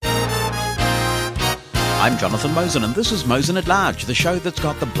I'm Jonathan Mosen, and this is Mosen at Large, the show that's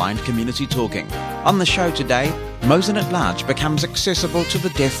got the blind community talking. On the show today, Mosen at Large becomes accessible to the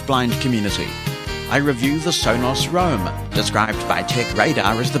deaf-blind community. I review the Sonos Roam, described by Tech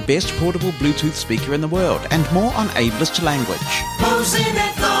Radar as the best portable Bluetooth speaker in the world, and more on ableist language. Mosen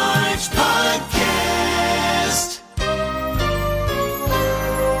at Large Podcast.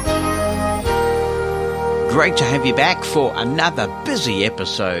 Great to have you back for another busy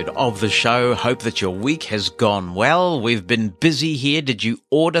episode of the show. Hope that your week has gone well. We've been busy here. Did you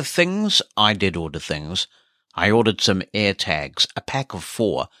order things? I did order things. I ordered some AirTags, a pack of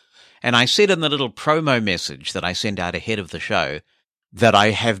 4. And I said in the little promo message that I sent out ahead of the show that I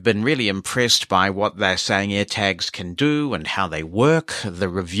have been really impressed by what they're saying AirTags can do and how they work. The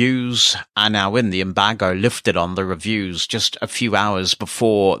reviews are now in. The embargo lifted on the reviews just a few hours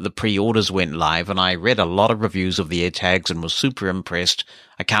before the pre-orders went live, and I read a lot of reviews of the AirTags and was super impressed.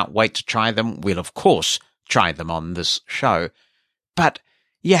 I can't wait to try them. We'll, of course, try them on this show. But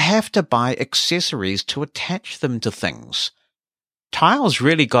you have to buy accessories to attach them to things. Tile's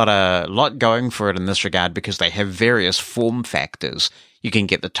really got a lot going for it in this regard because they have various form factors. You can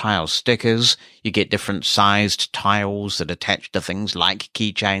get the Tile stickers, you get different sized tiles that attach to things like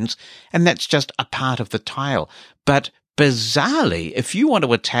keychains, and that's just a part of the Tile. But bizarrely, if you want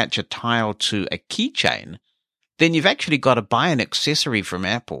to attach a Tile to a keychain, then you've actually got to buy an accessory from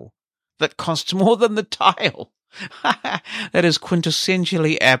Apple that costs more than the Tile. That is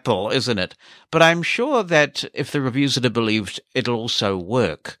quintessentially Apple, isn't it? But I'm sure that if the reviews are believed, it'll also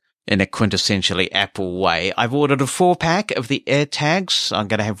work in a quintessentially Apple way. I've ordered a 4-pack of the AirTags. I'm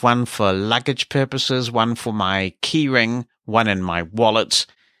going to have one for luggage purposes, one for my keyring, one in my wallet,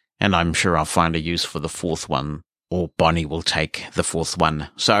 and I'm sure I'll find a use for the 4th one, or Bonnie will take the 4th one.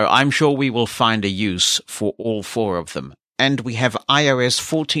 So I'm sure we will find a use for all 4 of them. And we have iOS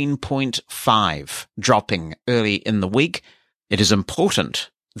 14.5 dropping early in the week. It is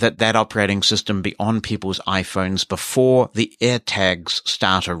important that that operating system be on people's iPhones before the AirTags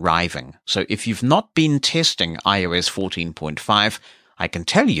start arriving. So if you've not been testing iOS 14.5, I can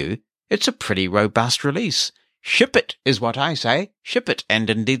tell you it's a pretty robust release. Ship it is what I say. Ship it. And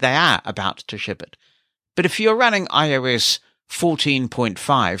indeed they are about to ship it. But if you're running iOS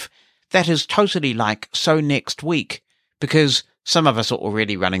 14.5, that is totally like so next week, because some of us are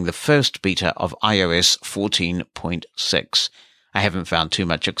already running the first beta of iOS 14.6. I haven't found too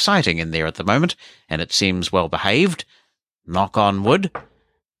much exciting in there at the moment, and it seems well behaved. Knock on wood.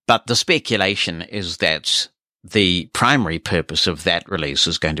 But the speculation is that the primary purpose of that release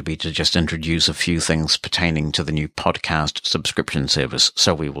is going to be to just introduce a few things pertaining to the new podcast subscription service,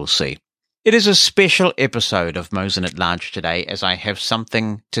 so we will see. It is a special episode of Mosen at Large today, as I have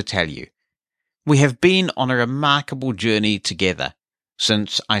something to tell you. We have been on a remarkable journey together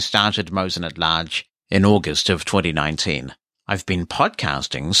since I started Mosen at Large in August of 2019. I've been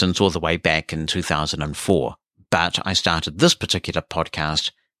podcasting since all the way back in 2004, but I started this particular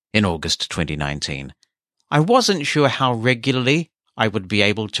podcast in August 2019. I wasn't sure how regularly I would be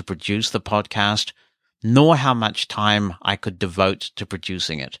able to produce the podcast, nor how much time I could devote to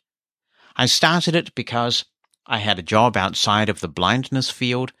producing it. I started it because I had a job outside of the blindness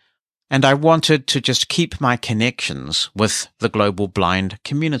field, and I wanted to just keep my connections with the global blind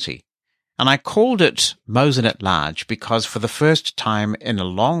community. And I called it Mosen at Large because for the first time in a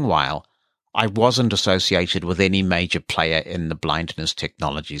long while, I wasn't associated with any major player in the blindness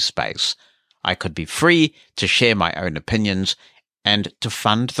technology space. I could be free to share my own opinions and to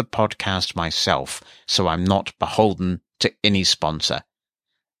fund the podcast myself, so I'm not beholden to any sponsor.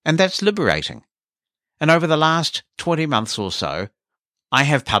 And that's liberating. And over the last 20 months or so, I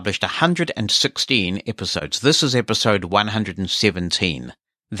have published 116 episodes. This is episode 117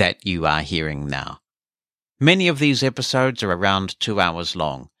 that you are hearing now. Many of these episodes are around 2 hours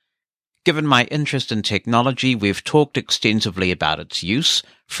long. Given my interest in technology, we've talked extensively about its use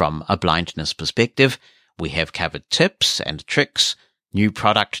from a blindness perspective. We have covered tips and tricks, new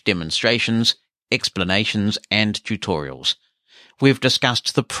product demonstrations, explanations, and tutorials. We've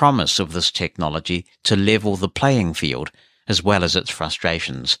discussed the promise of this technology to level the playing field, as well as its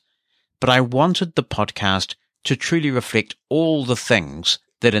frustrations. But I wanted the podcast to truly reflect all the things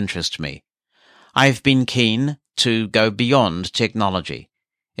that interest me. I've been keen to go beyond technology.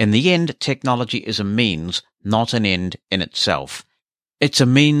 In the end, technology is a means, not an end in itself. It's a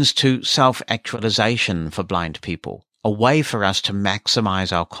means to self-actualization for blind people, a way for us to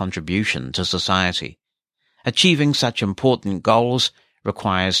maximize our contribution to society. Achieving such important goals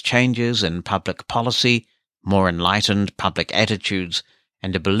requires changes in public policy, more enlightened public attitudes,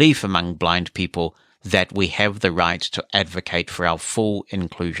 and a belief among blind people that we have the right to advocate for our full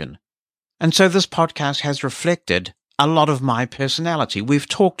inclusion. And so this podcast has reflected a lot of my personality. We've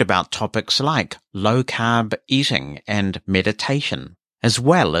talked about topics like low-carb eating and meditation, as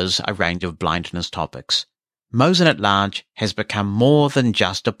well as a range of blindness topics. Mosen at Large has become more than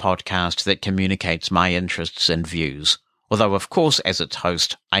just a podcast that communicates my interests and views, although of course as its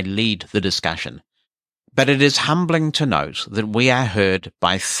host I lead the discussion. But it is humbling to note that we are heard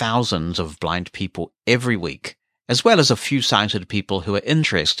by thousands of blind people every week, as well as a few sighted people who are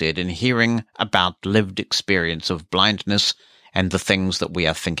interested in hearing about lived experience of blindness and the things that we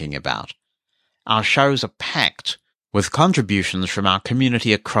are thinking about. Our shows are packed with contributions from our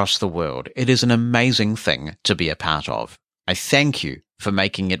community across the world. It is an amazing thing to be a part of. I thank you for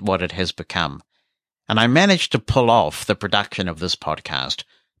making it what it has become. And I managed to pull off the production of this podcast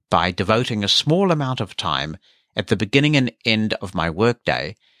by devoting a small amount of time at the beginning and end of my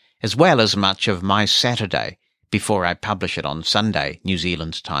workday, as well as much of my Saturday before I publish it on Sunday, New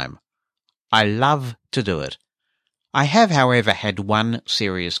Zealand time. I love to do it. I have, however, had one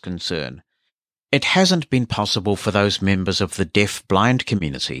serious concern. It hasn't been possible for those members of the deaf-blind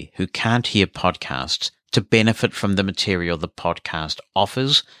community who can't hear podcasts to benefit from the material the podcast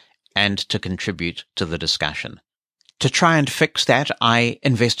offers and to contribute to the discussion. To try and fix that, I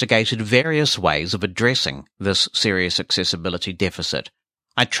investigated various ways of addressing this serious accessibility deficit.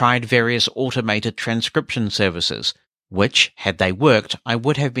 I tried various automated transcription services, which, had they worked, I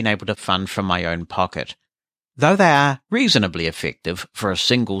would have been able to fund from my own pocket. Though they are reasonably effective for a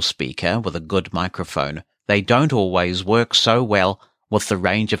single speaker with a good microphone, they don't always work so well with the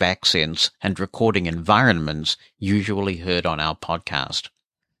range of accents and recording environments usually heard on our podcast.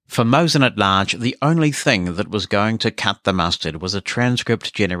 For Mosen at Large, the only thing that was going to cut the mustard was a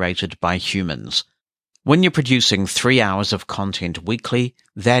transcript generated by humans. When you're producing 3 hours of content weekly,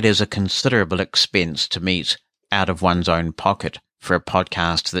 that is a considerable expense to meet out of one's own pocket for a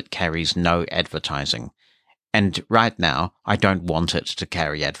podcast that carries no advertising. And right now, I don't want it to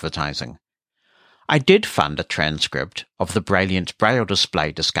carry advertising. I did fund a transcript of the Brilliant Braille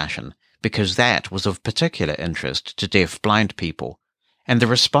display discussion because that was of particular interest to deaf-blind people, and the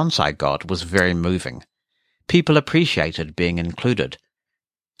response I got was very moving. People appreciated being included.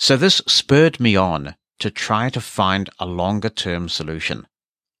 So this spurred me on to try to find a longer-term solution.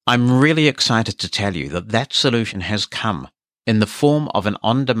 I'm really excited to tell you that that solution has come in the form of an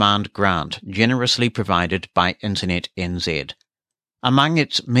on-demand grant generously provided by Internet NZ. Among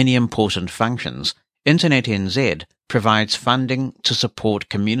its many important functions, Internet NZ provides funding to support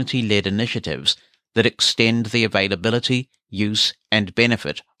community-led initiatives that extend the availability, use, and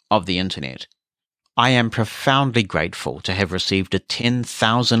benefit of the Internet. I am profoundly grateful to have received a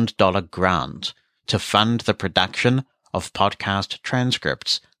 $10,000 grant to fund the production of podcast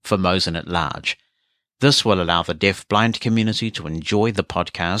transcripts for Mosen at Large. This will allow the deaf-blind community to enjoy the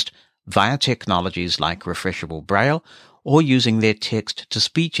podcast via technologies like Refreshable Braille or using their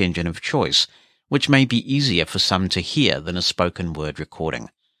text-to-speech engine of choice, which may be easier for some to hear than a spoken word recording.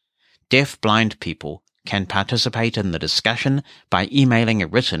 Deaf-blind people can participate in the discussion by emailing a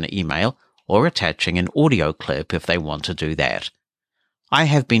written email or attaching an audio clip if they want to do that. I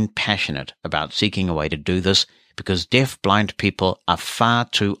have been passionate about seeking a way to do this because deaf-blind people are far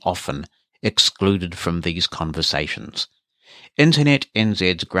too often excluded from these conversations. Internet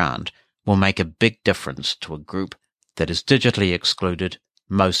NZ's grant will make a big difference to a group that is digitally excluded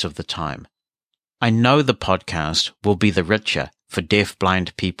most of the time. I know the podcast will be the richer for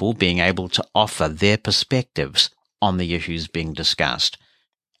deaf-blind people being able to offer their perspectives on the issues being discussed,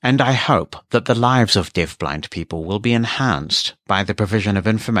 and I hope that the lives of deaf-blind people will be enhanced by the provision of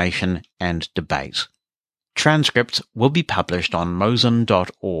information and debate. Transcripts will be published on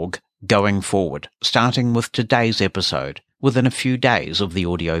mosen.org going forward, starting with today's episode, within a few days of the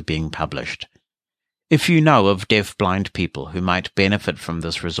audio being published. If you know of deaf-blind people who might benefit from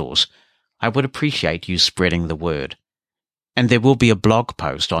this resource, I would appreciate you spreading the word. And there will be a blog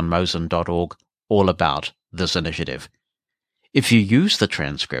post on mosen.org all about this initiative. If you use the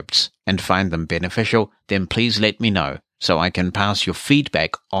transcripts and find them beneficial, then please let me know so I can pass your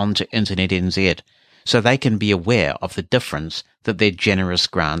feedback on to Internet NZ so they can be aware of the difference that their generous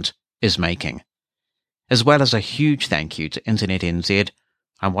grant is making. As well as a huge thank you to Internet NZ,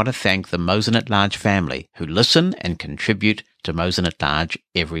 I want to thank the Mosen at Large family who listen and contribute to Mosen at Large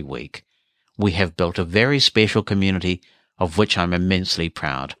every week. We have built a very special community of which I'm immensely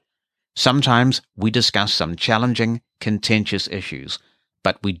proud. Sometimes we discuss some challenging, contentious issues,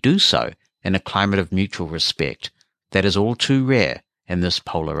 but we do so in a climate of mutual respect that is all too rare in this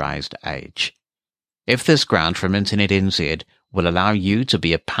polarized age. If this grant from Internet NZ will allow you to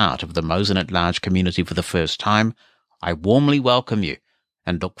be a part of the Mosen at Large community for the first time, I warmly welcome you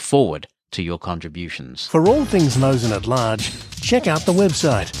and look forward to your contributions. For all things Mosen at Large, check out the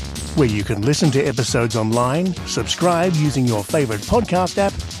website, where you can listen to episodes online, subscribe using your favourite podcast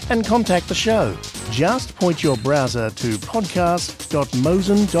app, and contact the show. Just point your browser to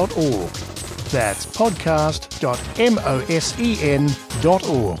podcast.mosen.org. That's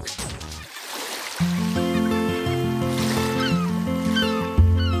podcast.mosen.org.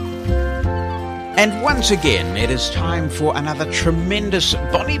 And once again, it is time for another tremendous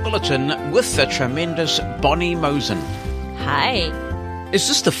Bonnie Bulletin with the tremendous Bonnie Mosen. Hi. Is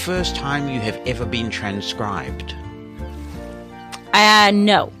this the first time you have ever been transcribed?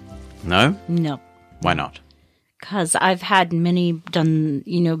 No. No? No. Why not? Because I've had been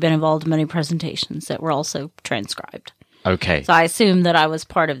involved in many presentations that were also transcribed. Okay. So I assume that I was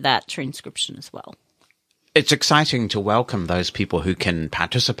part of that transcription as well. It's exciting to welcome those people who can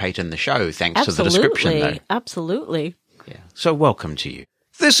participate in the show thanks to the description, though. Absolutely. Yeah. So welcome to you.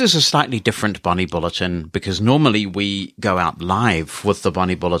 This is a slightly different Bonnie Bulletin because normally we go out live with the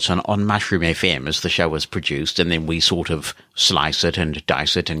Bonnie Bulletin on Mushroom FM as the show is produced, and then we sort of slice it and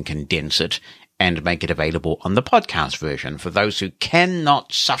dice it and condense it and make it available on the podcast version for those who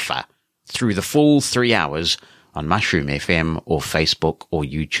cannot suffer through the full 3 hours on Mushroom FM or Facebook or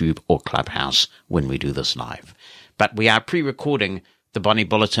YouTube or Clubhouse when we do this live. But we are pre-recording the Bonnie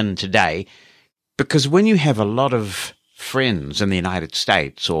Bulletin today because when you have a lot of friends in the United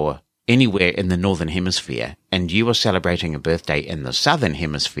States or anywhere in the Northern Hemisphere and you are celebrating a birthday in the Southern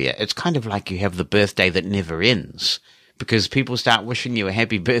Hemisphere, it's kind of like you have the birthday that never ends because people start wishing you a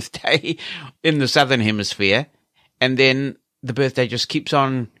happy birthday in the Southern Hemisphere and then the birthday just keeps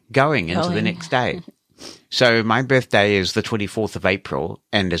on going into the next day. So my birthday is the 24th of April,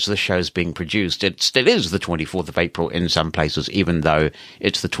 and as this show's being produced, it still is the 24th of April in some places, even though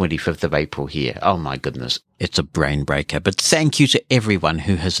it's the 25th of April here. Oh my goodness, it's a brain breaker. But thank you to everyone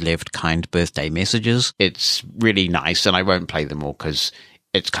who has left kind birthday messages. It's really nice, and I won't play them all because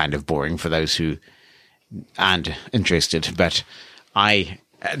it's kind of boring for those who aren't interested, but I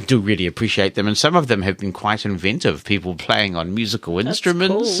do really appreciate them, and some of them have been quite inventive, people playing on musical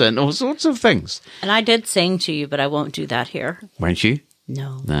instruments cool. and all sorts of things. And I did sing to you, but I won't do that here. Won't you?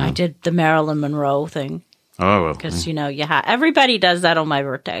 No. No. I did the Marilyn Monroe thing. Oh, well. Because, everybody does that on my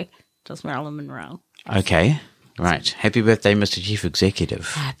birthday. Does Marilyn Monroe. Okay. Right. Happy birthday, Mr. Chief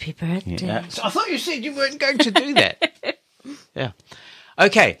Executive. Happy birthday. Yeah. So I thought you said you weren't going to do that. Yeah.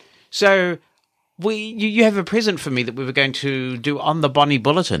 Okay. So you have a present for me that we were going to do on the Bonnie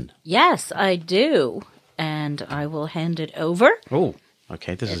Bulletin. Yes, I do. And I will hand it over. Oh,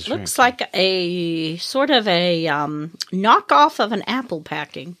 okay. This is looks like a sort of a knockoff of an apple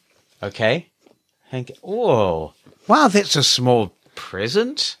packing. Okay. Oh, wow, that's a small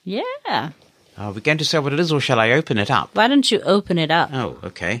present. Yeah. Are we going to say what it is, or shall I open it up? Why don't you open it up? Oh,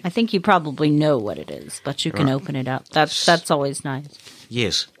 okay. I think you probably know what it is, but you can open it up. That's always nice.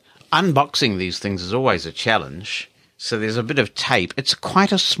 Yes. Unboxing these things is always a challenge. So there's a bit of tape. It's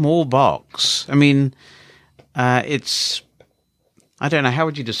quite a small box. I mean, it's... I don't know. How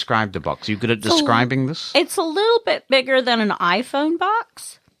would you describe the box? Are you good at describing this? It's a little bit bigger than an iPhone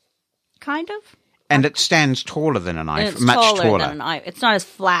box, kind of. And it stands taller than an iPhone, It's much taller. than an iPhone. It's not as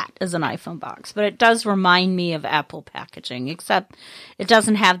flat as an iPhone box, but it does remind me of Apple packaging, except it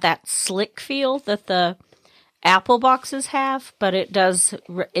doesn't have that slick feel that the Apple boxes have, but it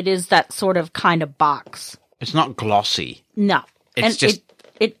is that sort of kind of box. It's not glossy. No. It's just...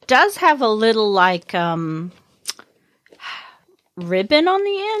 It does have a little, like, ribbon on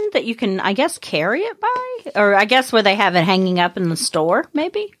the end that you can, I guess, carry it by? Or I guess where they have it hanging up in the store,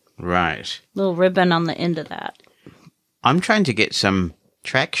 maybe? Right. Little ribbon on the end of that. I'm trying to get some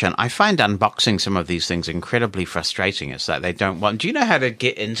traction. I find unboxing some of these things incredibly frustrating. It's like they don't want... Do you know how to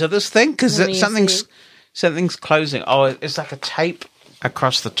get into this thing? Because something's closing. Oh, it's like a tape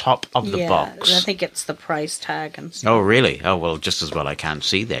across the top of the box. I think it's the price tag and stuff. Oh, really? Oh, well, just as well I can't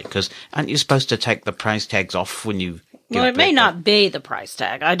see that, because aren't you supposed to take the price tags off when you... Well, it may not be the price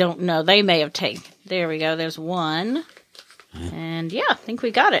tag. I don't know. They may have taken... There we go. There's one. And yeah, I think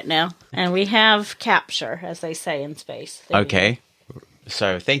we got it now. And we have capture, as they say in space. There Okay.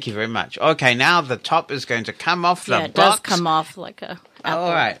 So thank you very much. Okay, now the top is going to come off the box. Yeah, it does come off like a... apple.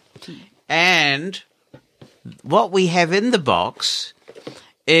 All right. And what we have in the box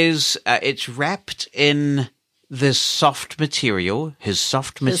is it's wrapped in this soft material, his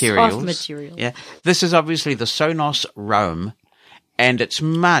soft materials. Soft material. Yeah. This is obviously the Sonos Roam, and it's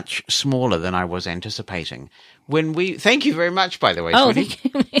much smaller than I was anticipating. Thank you very much, by the way, Oh, sweetie.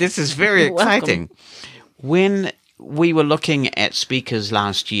 thank you. This is very You're welcome. exciting. When we were looking at speakers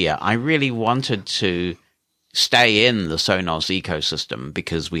last year, I really wanted to stay in the Sonos ecosystem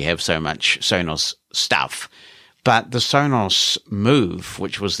because we have so much Sonos stuff. But the Sonos Move,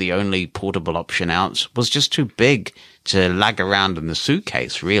 which was the only portable option out, was just too big to lug around in the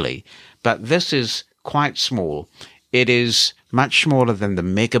suitcase, really. But this is quite small. It is much smaller than the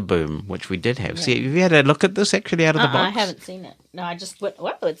Mega Boom, which we did have. See, have you had a look at this actually out of the box? I haven't seen it. No, I just went,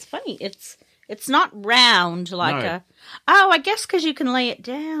 wow, it's funny. It's not round like No. I guess because you can lay it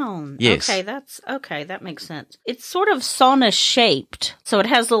down. Yes. Okay, that makes sense. It's sort of sauna shaped. So it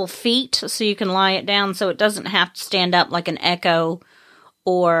has little feet so you can lie it down so it doesn't have to stand up like an Echo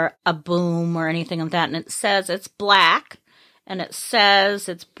or a Boom or anything like that. And it says it's black and it says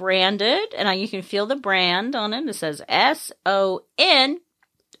it's branded and you can feel the brand on it. It says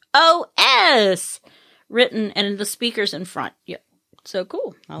SONOS written and the speakers in front. Yep. So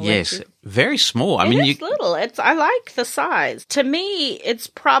cool. Yes, very small. I It mean, is little. I like the size. To me, it's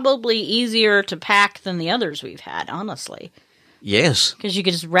probably easier to pack than the others we've had, honestly, yes. because you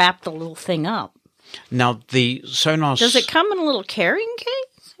can just wrap the little thing up. Now, the Sonos... Does it come in a little carrying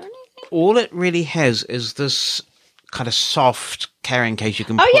case or anything? all it really has is this kind of soft carrying case you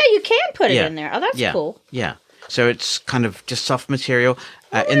can Oh, put... yeah, you can put it Yeah. in there. Oh, that's yeah, cool. Yeah. So it's kind of just soft material.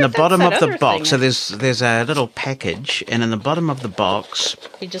 wonder In the if that's bottom that of the other box, thing. so there's a little package, and in the bottom of the box,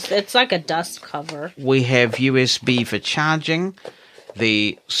 It's like a dust cover. we have USB for charging.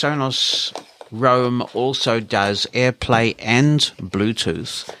 The Sonos Roam also does AirPlay and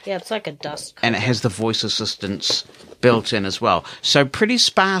Bluetooth, Yeah, it's like a dust cover. and it has the voice assistance built in as well. So pretty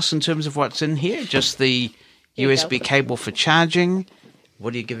sparse in terms of what's in here. Just the Here you USB go. cable for charging.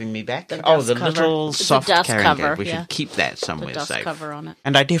 What are you giving me back? The Oh, dust the cover. little It's a soft dust carrying cover, case. We yeah. should keep that the somewhere dust safe. cover on it.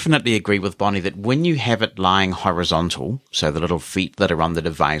 And I definitely agree with Bonnie that when you have it lying horizontal, so the little feet that are on the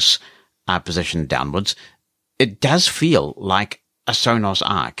device are positioned downwards, it does feel like a Sonos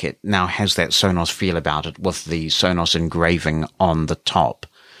Arc. It now has that Sonos feel about it with the Sonos engraving on the top.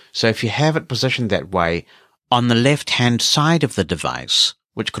 So if you have it positioned that way, on the left-hand side of the device,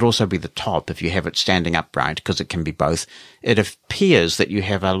 which could also be the top if you have it standing upright, because it can be both, it appears that you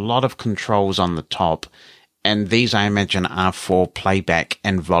have a lot of controls on the top, and these, I imagine, are for playback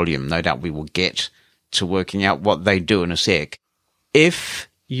and volume. No doubt we will get to working out what they do in a sec. If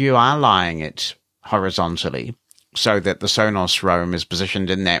you are lying it horizontally, so that the Sonos Roam is positioned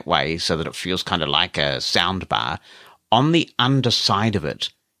in that way, so that it feels kind of like a sound bar, on the underside of it,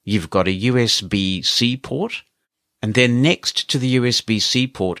 you've got a USB-C port, and then next to the USB-C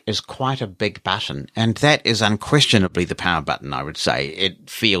port is quite a big button, and that is unquestionably the power button, I would say. It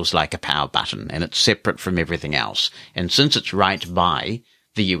feels like a power button, and it's separate from everything else. And since it's right by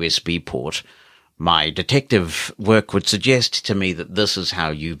the USB port, my detective work would suggest to me that this is how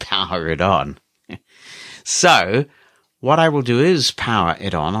you power it on. So, what I will do is power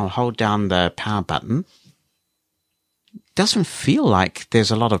it on. I'll hold down the power button. Doesn't feel like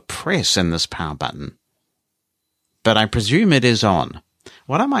there's a lot of press in this power button, but I presume it is on.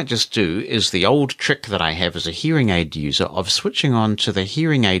 What I might just do is the old trick that I have as a hearing aid user of switching on to the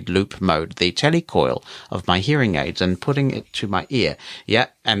hearing aid loop mode, the telecoil of my hearing aids, and putting it to my ear. Yeah,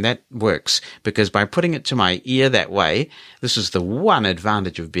 and that works, because by putting it to my ear that way, this is the one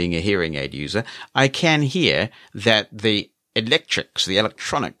advantage of being a hearing aid user, I can hear that the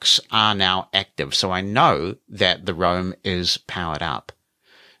electronics are now active, so I know that the Roam is powered up.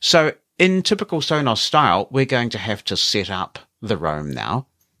 So in typical Sonos style, we're going to have to set up the Roam now,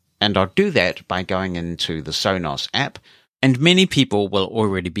 and I'll do that by going into the Sonos app. And many people will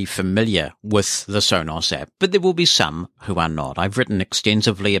already be familiar with the Sonos app, but there will be some who are not. I've written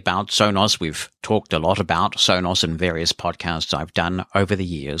extensively about Sonos. We've talked a lot about Sonos in various podcasts I've done over the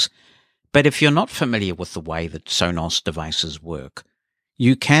years. But if you're not familiar with the way that Sonos devices work,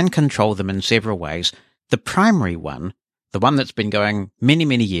 you can control them in several ways. The primary one, the one that's been going many,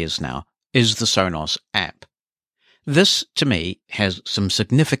 many years now, is the Sonos app. This, to me, has some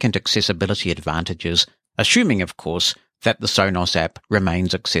significant accessibility advantages, assuming, of course, that the Sonos app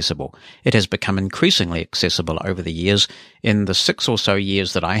remains accessible. It has become increasingly accessible over the years. In the 6 or so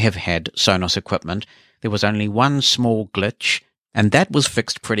years that I have had Sonos equipment, there was only one small glitch, and that was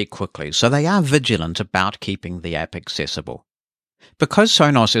fixed pretty quickly, so they are vigilant about keeping the app accessible. Because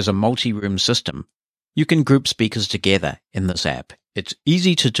Sonos is a multi-room system, you can group speakers together in this app. It's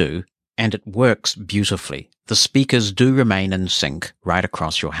easy to do, and it works beautifully. The speakers do remain in sync right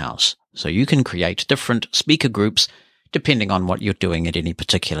across your house, so you can create different speaker groups depending on what you're doing at any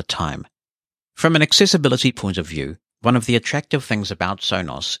particular time. From an accessibility point of view, one of the attractive things about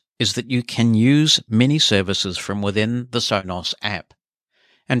Sonos is that you can use many services from within the Sonos app.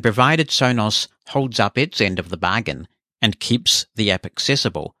 And provided Sonos holds up its end of the bargain and keeps the app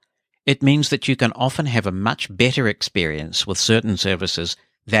accessible, it means that you can often have a much better experience with certain services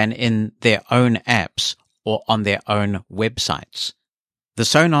than in their own apps or on their own websites. The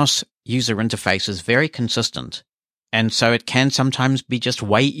Sonos user interface is very consistent, and so it can sometimes be just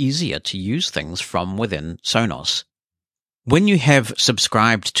way easier to use things from within Sonos. When you have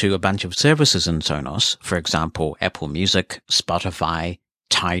subscribed to a bunch of services in Sonos, for example, Apple Music, Spotify,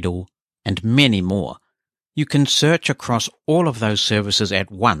 Tidal, and many more, you can search across all of those services at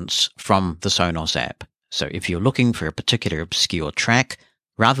once from the Sonos app. So if you're looking for a particular obscure track,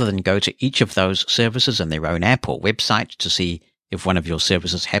 rather than go to each of those services in their own app or website to see if one of your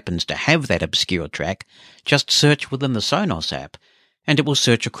services happens to have that obscure track, just search within the Sonos app, and it will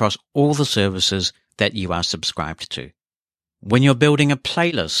search across all the services that you are subscribed to. When you're building a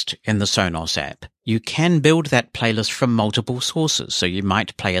playlist in the Sonos app, you can build that playlist from multiple sources. So you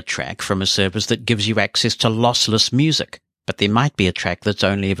might play a track from a service that gives you access to lossless music, but there might be a track that's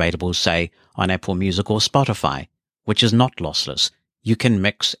only available, say, on Apple Music or Spotify, which is not lossless. You can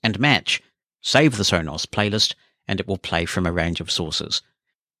mix and match, save the Sonos playlist, and it will play from a range of sources.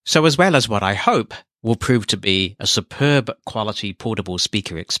 So as well as what I hope will prove to be a superb quality portable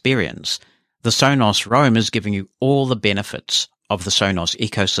speaker experience, the Sonos Roam is giving you all the benefits of the Sonos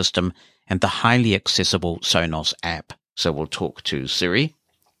ecosystem and the highly accessible Sonos app. So we'll talk to Siri.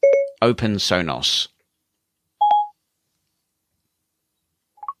 Open Sonos.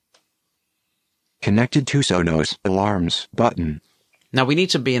 Connected to Sonos Alarms button. Now we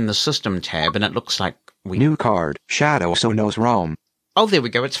need to be in the System tab, and it looks like we... New card, Shadow Sonos Roam. Oh, there we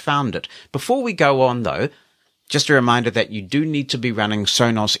go. It's found it. Before we go on, though, just a reminder that you do need to be running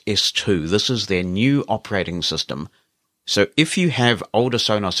Sonos S2. This is their new operating system. So if you have older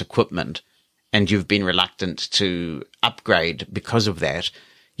Sonos equipment and you've been reluctant to upgrade because of that,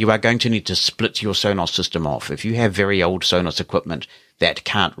 you are going to need to split your Sonos system off. If you have very old Sonos equipment that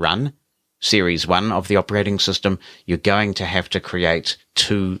can't run Series 1 of the operating system, you're going to have to create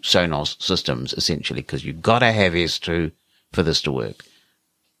two Sonos systems, essentially, because you've got to have S2 for this to work.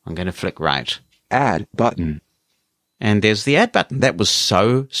 I'm going to flick right. Add button. And there's the add button. That was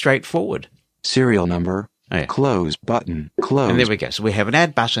so straightforward. Serial number. Oh, yeah. Close button. Close. And there we go. So we have an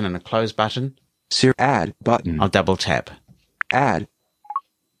add button and a close button. Add button. I'll double tap. Add.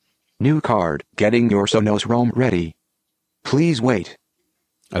 New card. Getting your Sonos Roam ready. Please wait.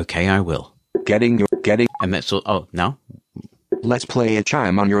 Okay, I will. Getting. And that's all. Oh, no. Let's play a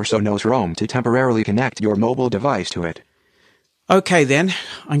chime on your Sonos Roam to temporarily connect your mobile device to it. Okay, then.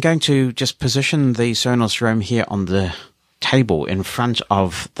 I'm going to just position the Sonos Roam here on the table in front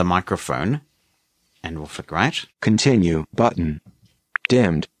of the microphone. And we'll flick right. Continue button.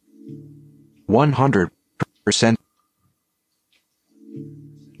 Dimmed. 100%.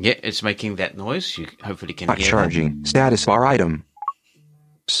 Yeah, it's making that noise. You hopefully can Not hear charging. Status bar item.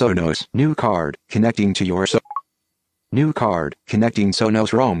 Sonos. New card. Connecting to your New card. Connecting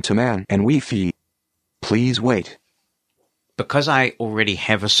Sonos Roam to MAN and Wi-Fi. Please wait. Because I already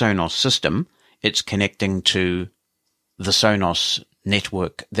have a Sonos system, it's connecting to the Sonos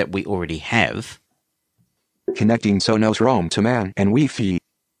network that we already have. Connecting Sonos Roam to MAN and Wi-Fi.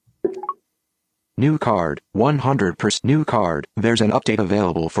 New card. 100% new card. There's an update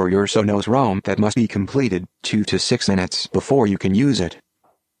available for your Sonos Roam that must be completed 2 to 6 minutes before you can use it.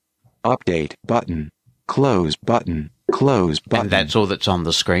 Update button. Close button. Close button. And that's all that's on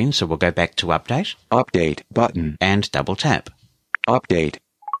the screen, so we'll go back to update. Update button. And double tap. Update.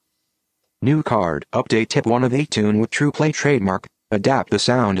 New card. Update tip 1 of 8 tune with TruePlay trademark. Adapt the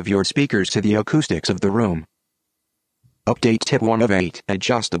sound of your speakers to the acoustics of the room. Update tip 1 of 8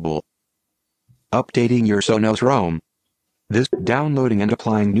 adjustable. Updating your Sonos Roam. This downloading and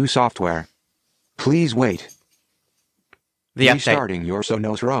applying new software. Please wait. The update. Restarting your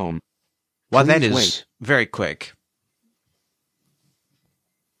Sonos Roam. Well, that Please is wait. very quick.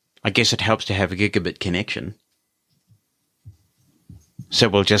 I guess it helps to have a gigabit connection. So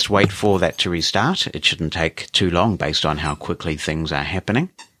we'll just wait for that to restart. It shouldn't take too long based on how quickly things are happening.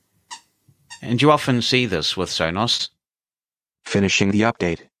 And you often see this with Sonos. Finishing the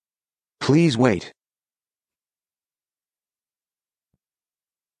update. Please wait.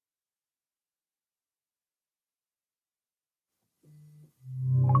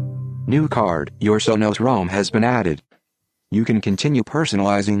 New card. Your Sonos Roam has been added. You can continue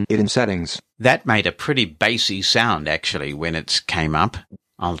personalizing it in settings. That made a pretty bassy sound, actually, when it came up.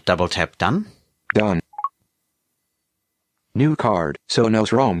 I'll double tap done. Done. New card.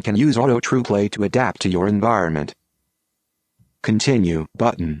 Sonos Roam can use Auto TruePlay to adapt to your environment. Continue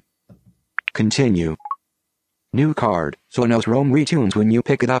button. Continue. New card. Sonos Roam retunes when you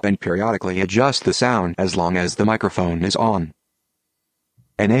pick it up and periodically adjust the sound as long as the microphone is on.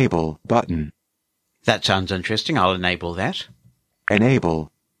 Enable button. That sounds interesting. I'll enable that.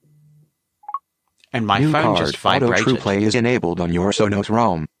 Enable. And my New phone card. just Auto vibrated. True Play is enabled on your Sonos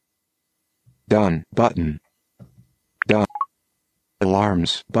ROM. Done button. Done.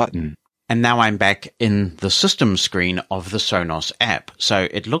 Alarms button. And now I'm back in the system screen of the Sonos app. So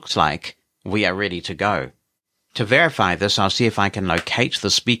it looks like we are ready to go. To verify this, I'll see if I can locate the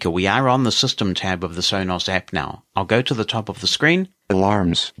speaker. We are on the system tab of the Sonos app now. I'll go to the top of the screen.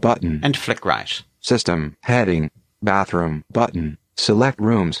 Alarms button. And flick right. System heading. Bathroom button. Select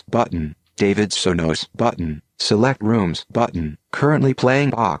rooms button. David's Sonos button. Select rooms button. Currently playing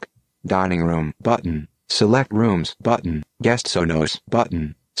Bach. Dining room button. Select rooms button. Guest Sonos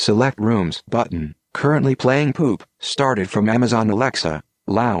button. Select rooms button. Currently playing Poop. Started from Amazon Alexa.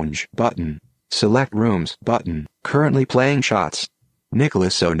 Lounge button. Select rooms button. Currently playing Shots.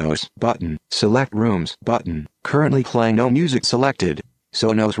 Nicholas Sonos button. Select rooms button. Currently playing No Music Selected.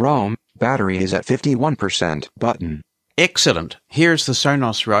 Sonos ROM. Battery is at 51% button. Excellent. Here's the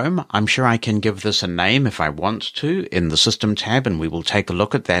Sonos Roam. I'm sure I can give this a name if I want to in the System tab, and we will take a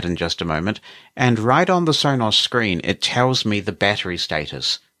look at that in just a moment. And right on the Sonos screen, it tells me the battery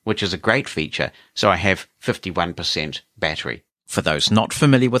status, which is a great feature. So I have 51% battery. For those not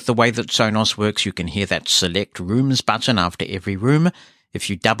familiar with the way that Sonos works, you can hear that Select Rooms button after every room. If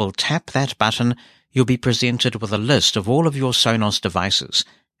you double tap that button, you'll be presented with a list of all of your Sonos devices,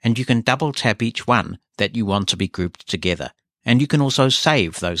 and you can double tap each one that you want to be grouped together. And you can also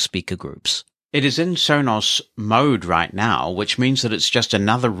save those speaker groups. It is in Sonos mode right now, which means that it's just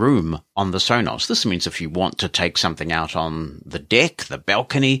another room on the Sonos. This means if you want to take something out on the deck, the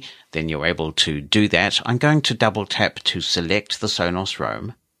balcony, then you're able to do that. I'm going to double tap to select the Sonos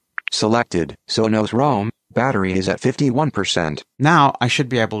Roam. Selected. Sonos ROM. Battery is at 51%. Now I should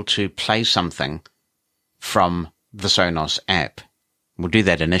be able to play something from the Sonos app. We'll do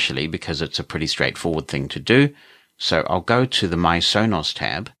that initially because it's a pretty straightforward thing to do. So I'll go to the My Sonos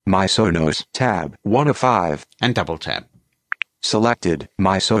tab. My Sonos tab 1 of 5. And double tap. Selected.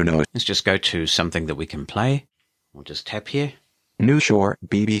 My Sonos. Let's just go to something that we can play. We'll just tap here. New Shore,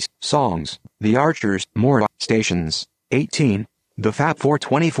 BBC Songs, The Archers, More Stations, 18, The Fab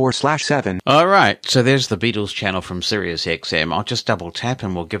 424/7. All right, so there's the Beatles channel from Sirius XM. I'll just double tap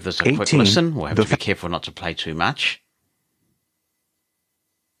and we'll give this a quick 18, listen. We'll have the to be careful not to play too much.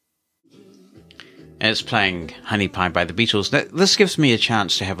 And it's playing Honey Pie by the Beatles. Now, this gives me a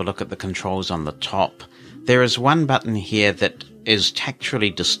chance to have a look at the controls on the top. There is one button here that is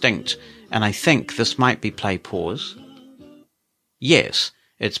texturally distinct, and I think this might be play pause. Yes,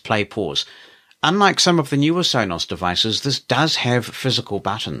 it's play pause. Unlike some of the newer Sonos devices, this does have physical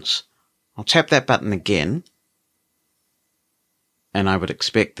buttons. I'll tap that button again, and I would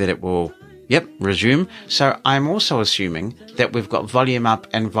expect that it will, resume. So I'm also assuming that we've got volume up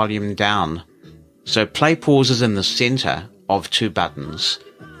and volume down. So play pause is in the center of two buttons.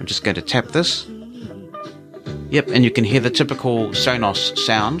 I'm just going to tap this. Yep, and you can hear the typical Sonos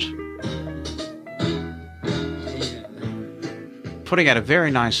sound. Putting out a very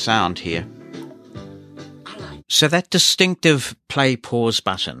nice sound here. So that distinctive play pause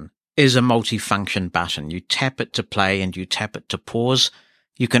button is a multi-function button. You tap it to play and you tap it to pause.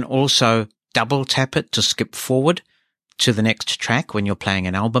 You can also double tap it to skip forward to the next track when you're playing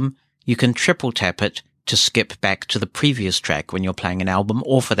an album. You can triple tap it to skip back to the previous track when you're playing an album,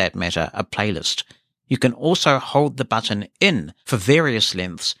 or for that matter, a playlist. You can also hold the button in for various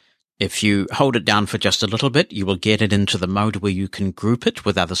lengths. If you hold it down for just a little bit, you will get it into the mode where you can group it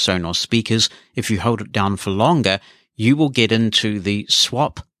with other Sonos speakers. If you hold it down for longer, you will get into the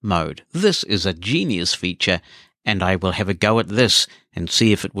swap mode. This is a genius feature, and I will have a go at this and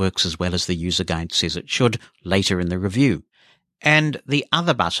see if it works as well as the user guide says it should later in the review. And the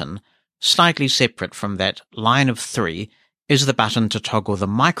other button, slightly separate from that line of 3, is the button to toggle the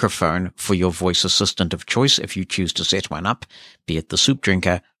microphone for your voice assistant of choice if you choose to set one up, be it the Soup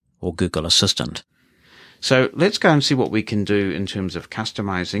Drinker or Google Assistant. So let's go and see what we can do in terms of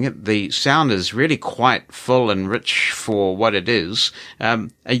customizing it. The sound is really quite full and rich for what it is. What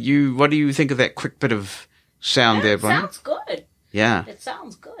do you think of that quick bit of sound there, Bonnie? Sounds good. Yeah. It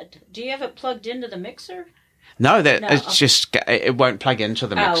sounds good. Do you have it plugged into the mixer? No, it's just, it won't plug into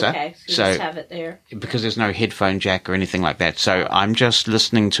the mixer. Oh, okay. So you just have it there. Because there's no headphone jack or anything like that. So I'm just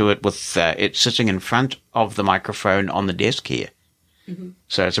listening to it with it sitting in front of the microphone on the desk here. Mm-hmm.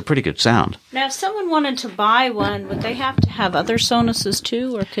 So it's a pretty good sound. Now, if someone wanted to buy one, would they have to have other Sonuses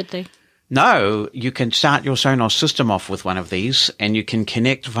too, or could they? No, you can start your Sonos system off with one of these, and you can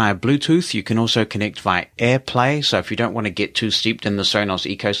connect via Bluetooth. You can also connect via AirPlay. So if you don't want to get too steeped in the Sonos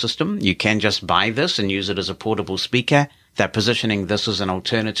ecosystem, you can just buy this and use it as a portable speaker. they're positioning this as an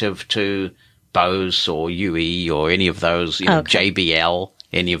alternative to Bose or UE or any of those, Okay. JBL,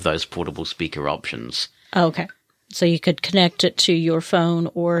 any of those portable speaker options. Okay. So you could connect it to your phone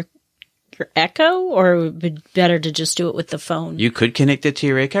or your Echo, or it would be better to just do it with the phone? You could connect it to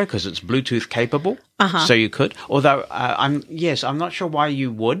your Echo because it's Bluetooth capable. So you could. Although, I'm not sure why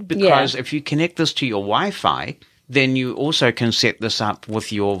you would, because if you connect this to your Wi-Fi, then you also can set this up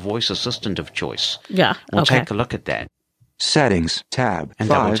with your voice assistant of choice. Yeah. We'll Okay. take a look at that. Settings, tab, And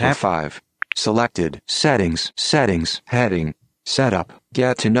double 5 tap. of 5. Selected, settings, heading, setup,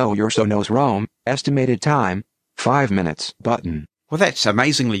 get to know your Sonos Roam, estimated time, 5 minutes, button. Well, that's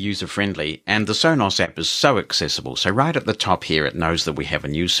amazingly user-friendly, and the Sonos app is so accessible. So right at the top here, it knows that we have a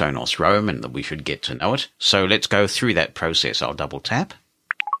new Sonos Roam and that we should get to know it. So let's go through that process. I'll double tap,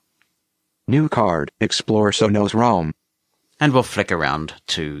 New card, explore Sonos Roam. and we'll flick around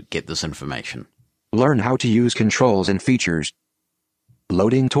to get this information. Learn how to use controls and features.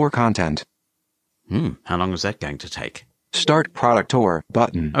 Loading tour content. How long is that going to take? Start product tour,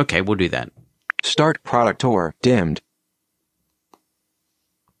 button. Okay, we'll do that. Start product tour, dimmed.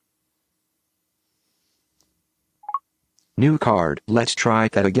 New card, let's try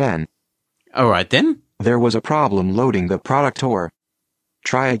that again. All right then. There was a problem loading the product tour.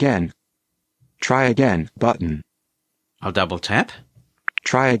 Try again. Try again, button. I'll double tap.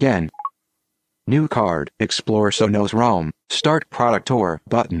 Try again. New card, explore Sonos Roam. Start product tour,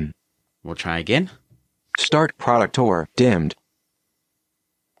 button. We'll try again. Start product tour, dimmed.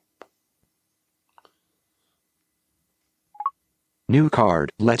 New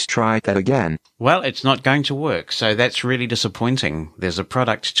card, let's try that again. Well, it's not going to work, so that's really disappointing. There's a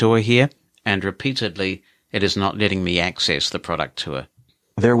product tour here, and repeatedly, it is not letting me access the product tour.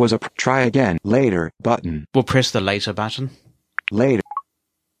 There was a try again, later, button. We'll press the later button. Later.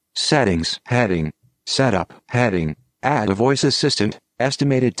 Settings, heading. Setup, heading. Add a voice assistant,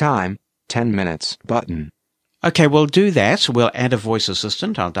 estimated time, 10 minutes, button. Okay, we'll do that. We'll add a voice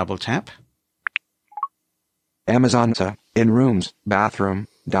assistant. I'll double tap. Amazon Alexa, in rooms, bathroom,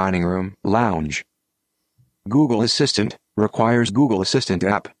 dining room, lounge. Google Assistant, requires Google Assistant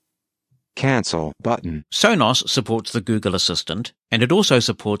app. Cancel, button. Sonos supports the Google Assistant, and it also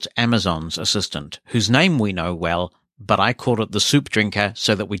supports Amazon's Assistant, whose name we know well, but I call it the soup drinker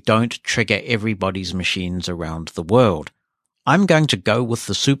so that we don't trigger everybody's machines around the world. I'm going to go with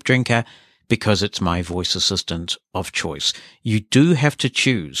the soup drinker because it's my voice assistant of choice. You do have to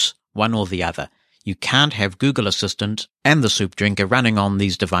choose one or the other. You can't have Google Assistant and the soup drinker running on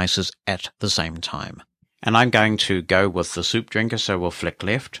these devices at the same time. And I'm going to go with the soup drinker, so we'll flick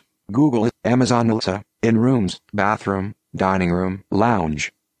left. Google, Amazon Alexa, in rooms, bathroom, dining room,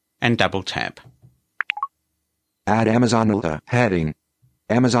 lounge. And double tap. Add Amazon Alexa, heading.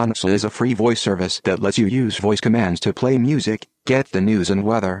 Amazon Alexa is a free voice service that lets you use voice commands to play music, get the news and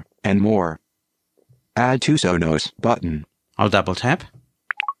weather, and more. Add to Sonos, button. I'll double tap.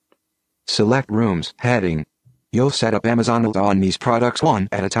 Select rooms, heading. You'll set up Amazon Alexa on these products one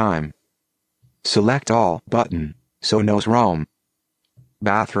at a time. Select all, button. Sonos Roam.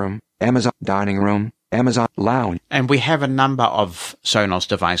 Bathroom, Amazon dining room, Amazon lounge. And we have a number of Sonos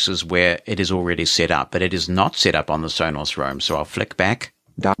devices where it is already set up, but it is not set up on the Sonos Roam. So I'll flick back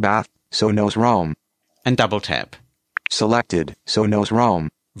Bath, Sonos Roam. and double tap. Selected, Sonos Roam.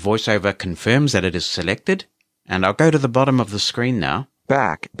 VoiceOver confirms that it is selected, and I'll go to the bottom of the screen now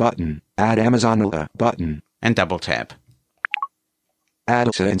Back, button. Add Amazon Alexa, button. and double tap. Add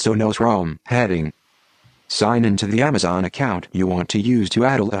Alexa in Sonos Roam, heading. Sign into the Amazon account you want to use to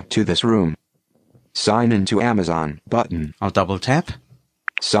add Alexa to this room. Sign into Amazon, button. I'll double tap.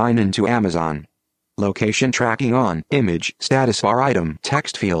 Sign into Amazon. Location tracking on, image, status bar item,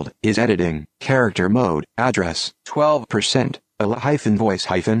 text field, is editing, character mode, address, 12%,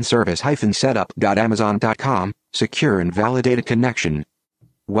 alexa-voice-service-setup.amazon.com, secure and validated connection.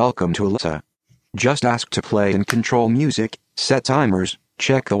 Welcome to Alexa. Just ask to play and control music, set timers,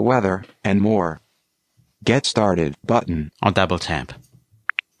 check the weather, and more. Get started, button. I'll double tap.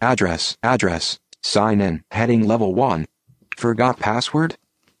 Address, sign in, heading level 1. Forgot password?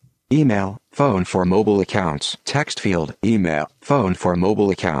 Email, phone for mobile accounts, text field, email, phone for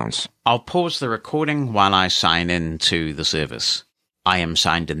mobile accounts. I'll pause the recording while I sign in to the service. I am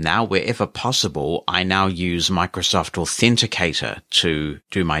signed in now. Wherever possible, I now use Microsoft Authenticator to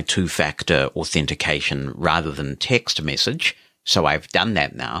do my two-factor authentication rather than text message. So I've done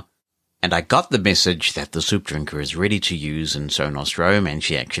that now. And I got the message that the soup drinker is ready to use in Sonos Roam, and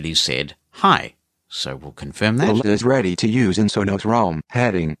she actually said, hi. So we'll confirm that. Alexa is ready to use in Sonos Roam,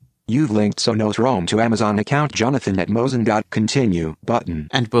 heading. You've linked Sonos Roam to Amazon account Jonathan at Mosen. Continue, button.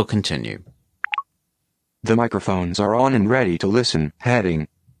 And we'll continue. The microphones are on and ready to listen. Heading.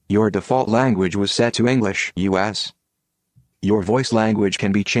 Your default language was set to English, US. Your voice language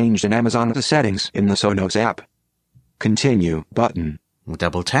can be changed in Amazon settings in the Sonos app. Continue button. We'll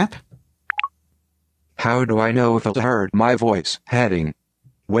double tap. How do I know if Alexa heard my voice? Heading.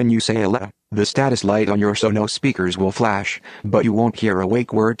 When you say Alexa, the status light on your Sonos speakers will flash, but you won't hear a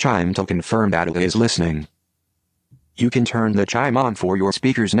wake word chime to confirm that Alexa is listening. You can turn the chime on for your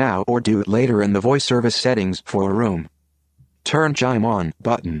speakers now or do it later in the voice service settings for a room. Turn chime on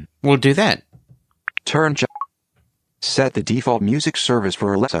button. We'll do that. Turn chime. Set the default music service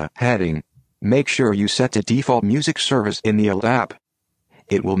for Alexa. Heading. Make sure you set the default music service in the Alexa app.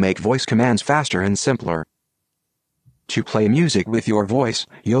 It will make voice commands faster and simpler. To play music with your voice,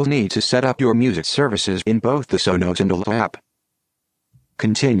 you'll need to set up your music services in both the Sonos and Alexa app.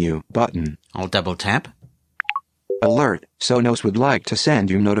 Continue button. I'll double tap. Alert, Sonos would like to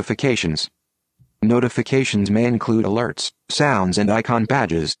send you notifications. Notifications may include alerts, sounds and icon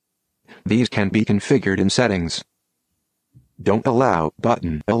badges. These can be configured in settings. Don't allow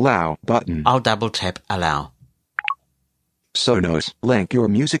button. Allow button. I'll double tap allow. Sonos, link your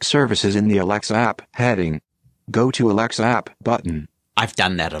music services in the Alexa app. Heading. Go to Alexa app button. I've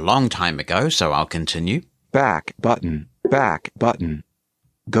done that a long time ago, so I'll continue. Back button. Back button.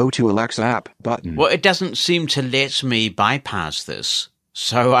 Go to Alexa app button. Well, it doesn't seem to let me bypass this,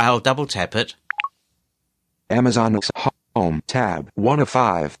 so I'll double tap it. Amazon Home tab 1 of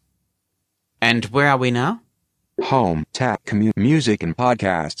 5. And where are we now? Home tab music and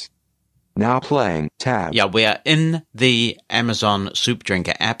podcasts. Now playing tab. Yeah, we're in the Amazon Soup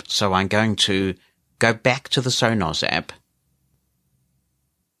Drinker app, so I'm going to go back to the Sonos app.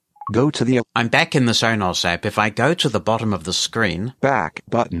 Go to the I'm back in the Sonos app. If I go to the bottom of the screen, back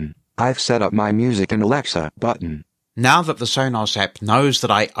button. I've set up my music in Alexa button. now that the Sonos app knows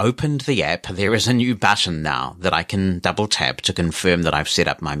that I opened the app, there is a new button now that I can double tap to confirm that I've set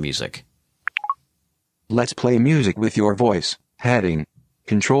up my music. Let's play music with your voice. Heading.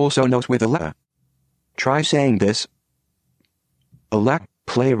 Control Sonos with Alexa. Try saying this. Alexa,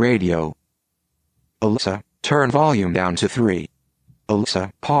 play radio. Alexa, turn volume down to 3.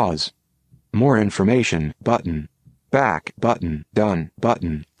 Alexa, pause. More information, button. Back, button. Done,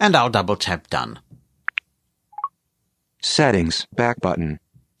 button. And I'll double tap done. Settings, back button.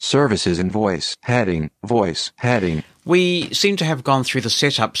 Services and voice, heading, voice, heading. We seem to have gone through the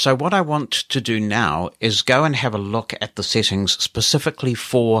setup, so what I want to do now is go and have a look at the settings specifically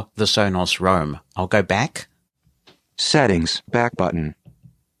for the Sonos Roam. I'll go back. Settings, back button.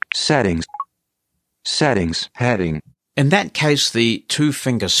 Settings. Settings, heading. In that case, the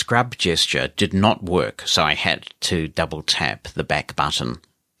two-finger scrub gesture did not work, so I had to double tap the back button.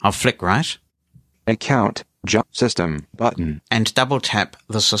 I'll flick right. Account, jump system, button. And double tap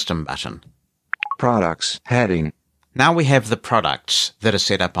the system button. Products, heading. Now we have the products that are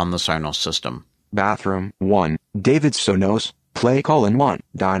set up on the Sonos system. Bathroom, 1. David's Sonos, play colon 1.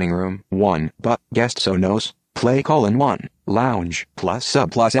 Dining room, 1. But guest Sonos, play colon 1. Lounge, plus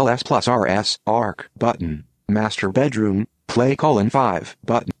sub plus ls plus rs, arc, button. Master bedroom, play colon 5.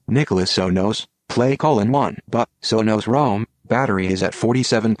 Button. Nicholas Sonos, play colon 1. But Sonos Roam, battery is at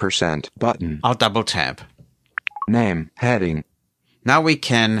 47%. Button. I'll double tap. Name, heading. Now we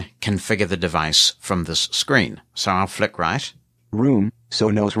can configure the device from this screen. So I'll flick right. Room,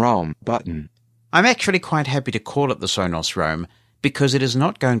 Sonos Roam, button. I'm actually quite happy to call it the Sonos Roam because it is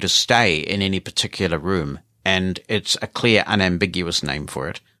not going to stay in any particular room, and it's a clear, unambiguous name for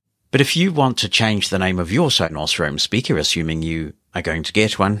it. But if you want to change the name of your Sonos Roam speaker, assuming you are going to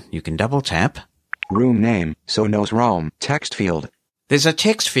get one, you can double tap. Room name, Sonos Roam, text field. There's a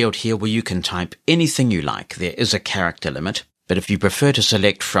text field here where you can type anything you like. There is a character limit, but if you prefer to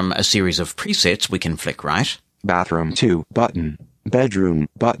select from a series of presets, we can flick right. Bathroom 2, button. Bedroom,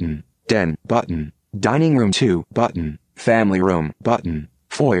 button. Den, button. Dining room 2, button. Family room, button.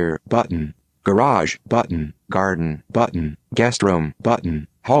 Foyer, button. Garage, button. Garden, button. Guest room, button.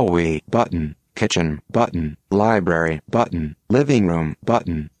 Hallway, button. Kitchen, button. Library, button. Living room,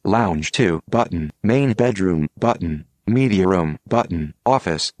 button. Lounge 2, button. Main bedroom, button. Media room, button.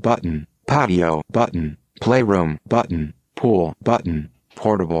 Office, button. Patio, button. Playroom, button. Pool, button.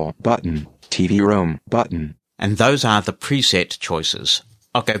 Portable, button. TV room, button. And those are the preset choices.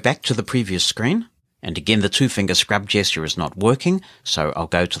 I'll go back to the previous screen. And again, the two-finger scrub gesture is not working, so I'll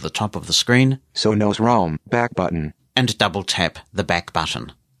go to the top of the screen. Sonos Roam, back button. And double tap the back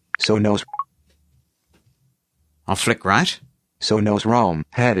button. Sonos. I'll flick right. Sonos Roam,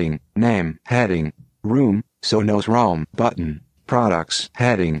 heading, name, heading. Room, Sonos Roam, button. Products,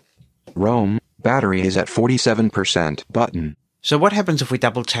 heading. Roam, battery is at 47%, button. So what happens if we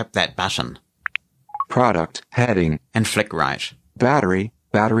double tap that button? Product, heading, and flick right. battery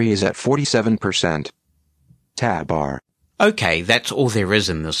is at 47%. Tab bar, Okay, that's all there is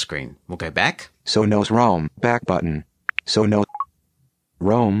in this screen. We'll go back. Sonos ROM, back button. Sonos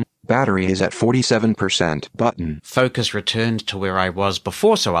ROM, battery is at 47%, button. Focus returned to where I was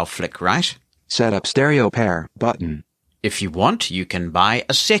before, so I'll flick right. Set up stereo pair, button. If you want, you can buy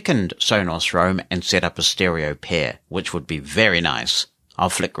a second Sonos Roam and set up a stereo pair, which would be very nice. I'll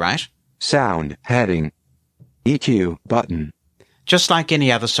flick right. Sound, heading, EQ, button. Just like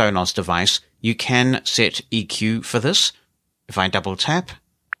any other Sonos device, you can set EQ for this. If I double tap,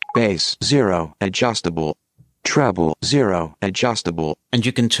 Bass, 0, adjustable. Treble, 0, adjustable. and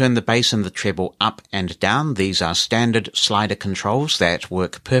you can turn the bass and the treble up and down. These are standard slider controls that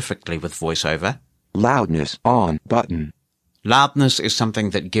work perfectly with VoiceOver. Loudness, on, button. Loudness is something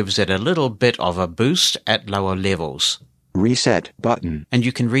that gives it a little bit of a boost at lower levels, Reset, button. and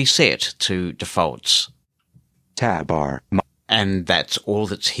you can reset to defaults. Tab bar, And that's all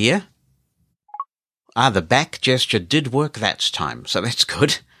that's here. The back gesture did work that time, so that's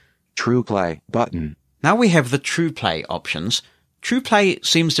good. True Play, button. Now we have the True Play options. True Play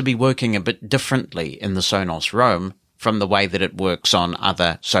seems to be working a bit differently in the Sonos Roam from the way that it works on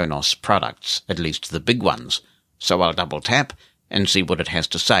other Sonos products, at least the big ones. So I'll double tap and see what it has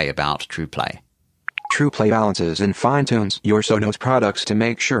to say about True Play. True Play balances and fine-tunes your Sonos products to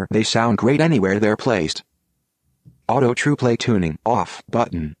make sure they sound great anywhere they're placed. Auto True Play tuning, off,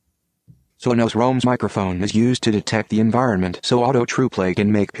 button. Sonos Roam's microphone is used to detect the environment so Auto True Play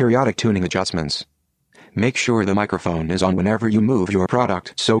can make periodic tuning adjustments. Make sure the microphone is on whenever you move your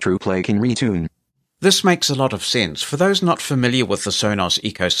product so True Play can retune. This makes a lot of sense. For those not familiar with the Sonos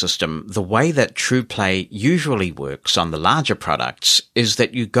ecosystem, the way that True Play usually works on the larger products is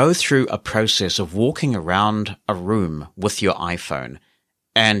that you go through a process of walking around a room with your iPhone,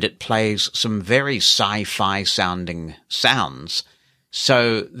 and it plays some very sci-fi sounding sounds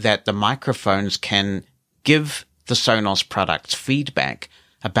so that the microphones can give the Sonos products feedback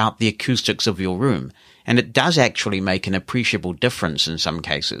about the acoustics of your room. And it does actually make an appreciable difference in some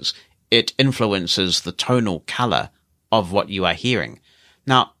cases. It influences the tonal color of what you are hearing.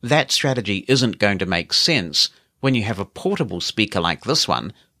 Now, that strategy isn't going to make sense when you have a portable speaker like this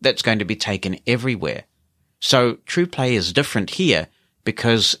one that's going to be taken everywhere. So True Play is different here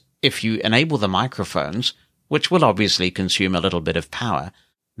because if you enable the microphones, which will obviously consume a little bit of power,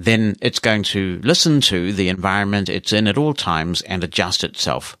 then it's going to listen to the environment it's in at all times and adjust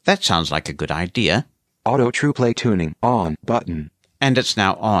itself. That sounds like a good idea. Auto True Play tuning, on, button. And it's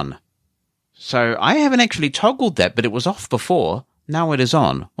now on. So I haven't actually toggled that, but it was off before. Now it is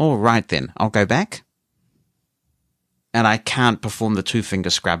on. All right then, I'll go back. And I can't perform the two-finger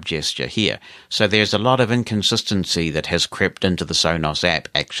scrub gesture here. So there's a lot of inconsistency that has crept into the Sonos app,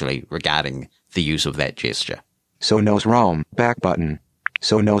 actually, regarding the use of that gesture. Sonos ROM, back button.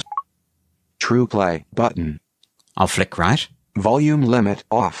 Sonos True Play, button. I'll flick right, Volume limit,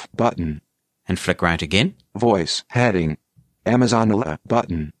 off, button. and flick right again. Voice, heading. Amazon Alexa,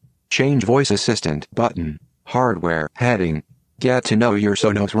 button. Change voice assistant, button. Hardware, heading. Get to know your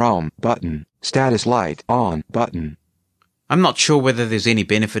Sonos ROM, button. Status light, on, button. I'm not sure whether there's any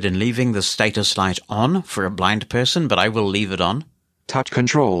benefit in leaving the status light on for a blind person, but I will leave it on. Touch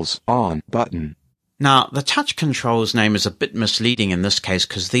controls, on, button. Now, the touch controls name is a bit misleading in this case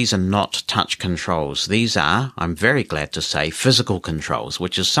because these are not touch controls. These are, I'm very glad to say, physical controls,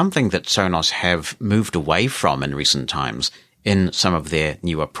 which is something that Sonos have moved away from in recent times in some of their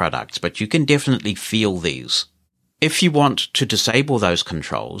newer products, but you can definitely feel these. If you want to disable those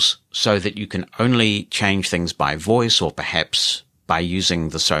controls so that you can only change things by voice or perhaps by using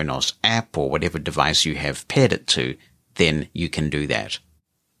the Sonos app or whatever device you have paired it to, then you can do that.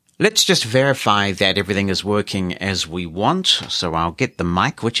 Let's just verify that everything is working as we want. So I'll get the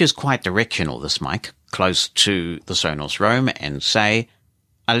mic, which is quite directional, this mic, close to the Sonos Roam and say,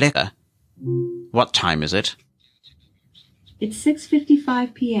 Alexa, what time is it? It's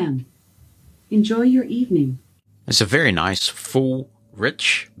 6:55 p.m. Enjoy your evening. It's a very nice, full,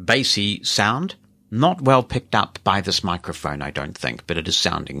 rich, bassy sound. Not well picked up by this microphone, I don't think, but it is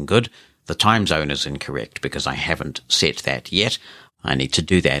sounding good. The time zone is incorrect because I haven't set that yet. I need to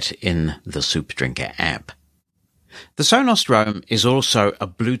do that in the Soup Drinker app. The Sonos Roam is also a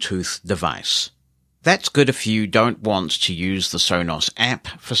Bluetooth device. That's good if you don't want to use the Sonos app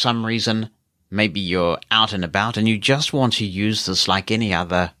for some reason. Maybe you're out and about and you just want to use this like any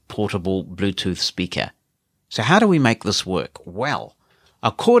other portable Bluetooth speaker. So how do we make this work? Well,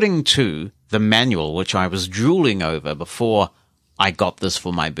 according to the manual, which I was drooling over before I got this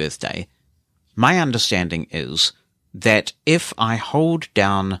for my birthday, my understanding is that if I hold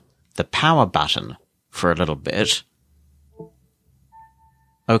down the power button for a little bit.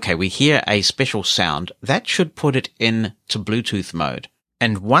 Okay, we hear a special sound. That should put it into Bluetooth mode.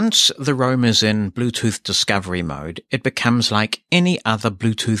 And once the Roam is in Bluetooth discovery mode, it becomes like any other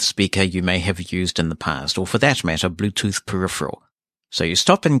Bluetooth speaker you may have used in the past, or for that matter, Bluetooth peripheral. So you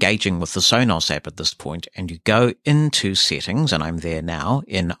stop engaging with the Sonos app at this point and you go into settings, and I'm there now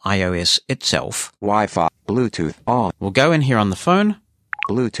in iOS itself. Wi-Fi, Bluetooth on. We'll go in here on the phone.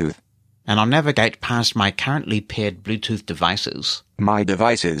 Bluetooth. And I'll navigate past my currently paired Bluetooth devices. My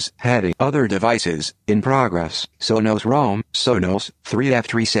devices, heading, other devices, in progress, Sonos Roam, Sonos,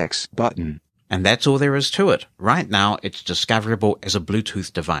 3F36, button. And that's all there is to it. Right now, it's discoverable as a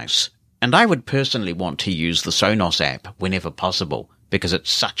Bluetooth device. And I would personally want to use the Sonos app whenever possible, because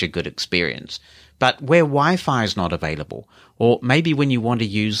it's such a good experience. But where Wi-Fi is not available, or maybe when you want to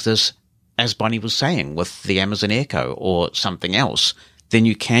use this, as Bonnie was saying, with the Amazon Echo or something else, then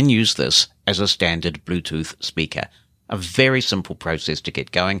you can use this as a standard Bluetooth speaker. A very simple process to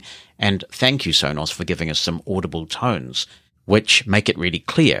get going, and thank you, Sonos, for giving us some audible tones, which make it really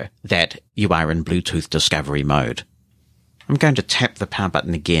clear that you are in Bluetooth discovery mode. I'm going to tap the power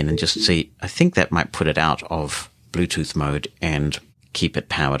button again and just see. I think that might put it out of Bluetooth mode and keep it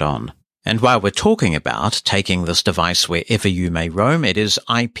powered on. And while we're talking about taking this device wherever you may roam, it is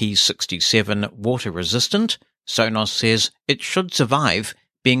IP67 water resistant. Sonos says it should survive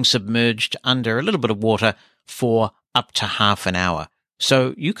being submerged under a little bit of water for up to half an hour.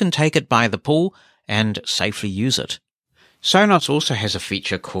 So you can take it by the pool and safely use it. Sonos also has a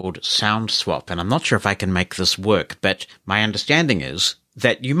feature called Sound Swap, and I'm not sure if I can make this work, but my understanding is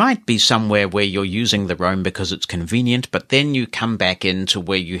that you might be somewhere where you're using the Roam because it's convenient, but then you come back into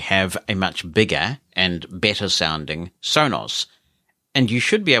where you have a much bigger and better sounding Sonos. And you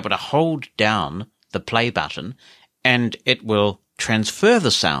should be able to hold down the play button and it will transfer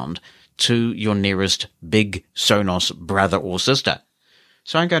the sound to your nearest big Sonos brother or sister.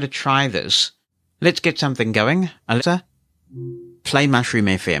 So I'm going to try this. Let's get something going. Alexa, play Mushroom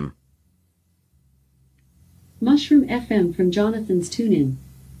FM. Mushroom FM from Jonathan's TuneIn.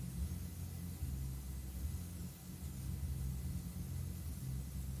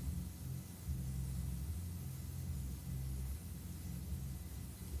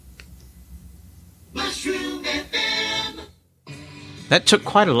 Mushroom FM. That took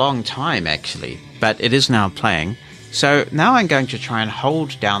quite a long time, actually, but it is now playing. So now I'm going to try and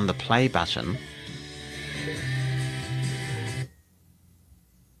hold down the play button.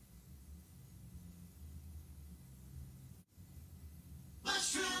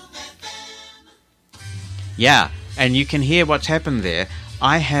 Yeah, and you can hear what's happened there.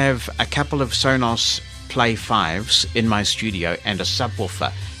 I have a couple of Sonos Play 5s in my studio and a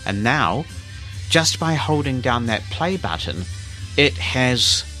subwoofer. And now, just by holding down that play button, it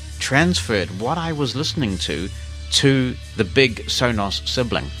has transferred what I was listening to the big Sonos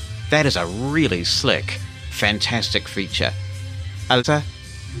sibling. That is a really slick, fantastic feature. Alexa,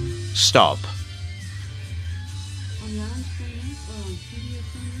 stop. On Lounge Sonos or on Studio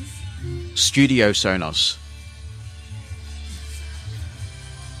Sonos? Studio Sonos.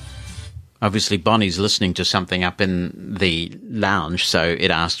 Obviously, Bonnie's listening to something up in the lounge, so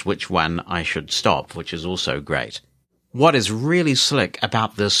it asked which one I should stop, which is also great. What is really slick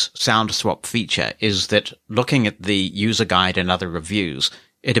about this sound swap feature is that looking at the user guide and other reviews,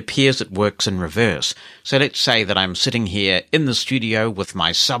 it appears it works in reverse. So let's say that I'm sitting here in the studio with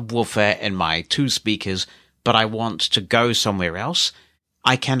my subwoofer and my 2 speakers, but I want to go somewhere else.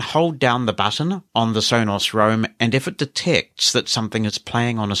 I can hold down the button on the Sonos Roam, and if it detects that something is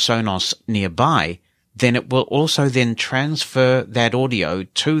playing on a Sonos nearby, then it will also then transfer that audio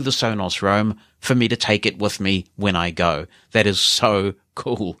to the Sonos Roam for me to take it with me when I go. That is so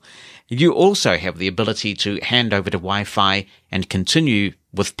cool. You also have the ability to hand over to Wi-Fi and continue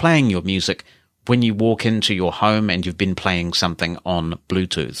with playing your music when you walk into your home and you've been playing something on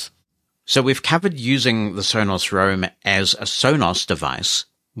Bluetooth. So we've covered using the Sonos Roam as a Sonos device.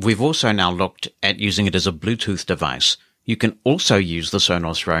 We've also now looked at using it as a Bluetooth device. You can also use the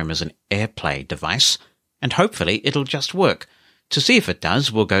Sonos Roam as an AirPlay device, and hopefully it'll just work. To see if it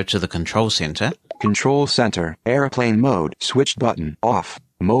does, we'll go to the Control Center. Control Center, Airplane Mode, Switch button, off,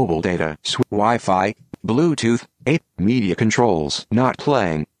 Mobile Data, Wi-Fi, Bluetooth, 8, Media Controls, not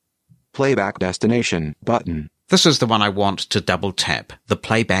playing. Playback Destination, button. This is the one I want to double tap, the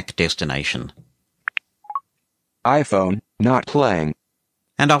playback destination. iPhone, not playing.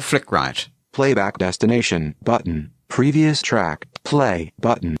 And I'll flick right. Playback Destination, button. Previous track, play,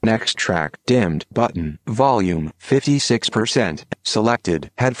 button. Next track, dimmed, button. Volume, 56%.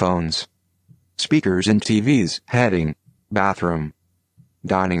 Selected, headphones. Speakers and TVs, heading. Bathroom.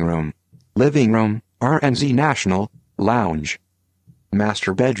 Dining room. Living room, RNZ National, Lounge.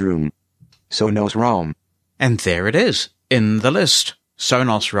 Master Bedroom. Sonos Roam. And there it is, in the list,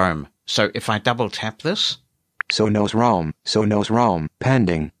 Sonos Roam. So if I double tap this, Sonos Roam,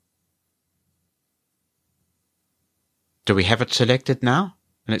 pending. do we have it selected now?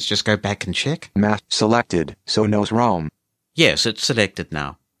 Let's just go back and check. Selected, Sonos Roam. Yes, it's selected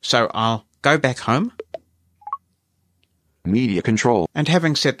now. So I'll go back home. Media control. And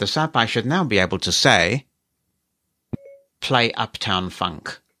having set this up, I should now be able to say, play Uptown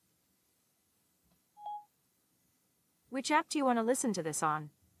Funk. Which app do you want to listen to this on?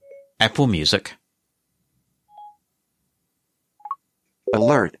 Apple Music.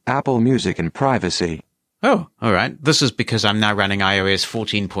 Alert, Apple Music and privacy. Oh, all right. This is because I'm now running iOS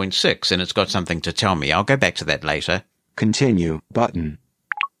 14.6 and it's got something to tell me. I'll go back to that later. Continue, button.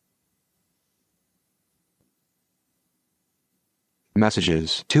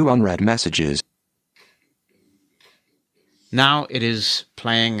 Messages. 2 unread messages. Now it is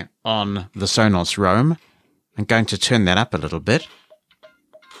playing on the Sonos Roam. I'm going to turn that up a little bit.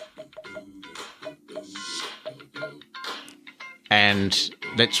 And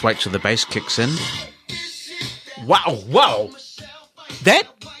let's wait till the bass kicks in. Wow, whoa! That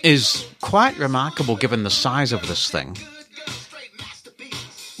is quite remarkable given the size of this thing.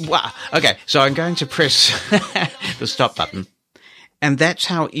 Wow. Okay, so I'm going to press the stop button. And that's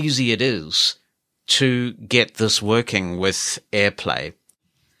how easy it is to get this working with AirPlay.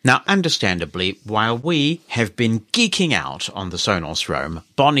 Now, understandably, while we have been geeking out on the Sonos Roam,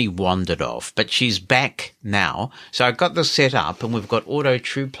 Bonnie wandered off, but she's back now. So I've got this set up and we've got Auto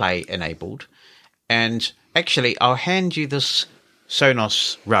True Play enabled. And actually, I'll hand you this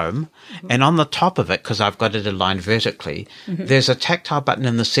Sonos Roam, and on the top of it, because I've got it aligned vertically, there's a tactile button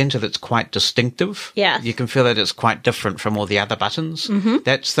in the center that's quite distinctive. Yeah. You can feel that it's quite different from all the other buttons.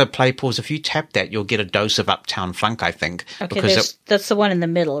 That's the play pause. If you tap that, you'll get a dose of Uptown Funk, I think. Okay, that's the one in the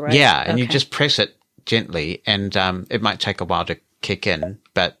middle, right? Yeah, and you Okay. just press it gently, and it might take a while to kick in,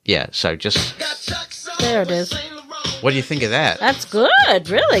 but yeah, so just, There it is. what do you think of that? That's good.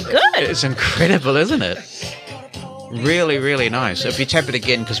 Really good. It's incredible, isn't it? Really, really nice. If you tap it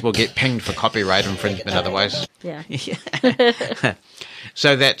again, because we'll get pinged for copyright infringement otherwise. Yeah.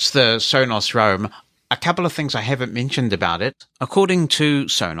 So that's the Sonos Roam. A couple of things I haven't mentioned about it. According to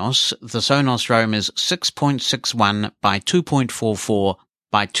Sonos, the Sonos Roam is 6.61 by 2.44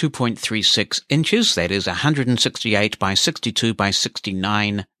 by 2.36 inches. That is 168 by 62 by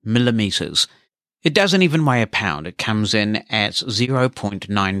 69 millimeters. It doesn't even weigh a pound. It comes in at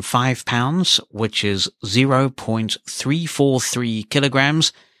 0.95 pounds, which is 0.343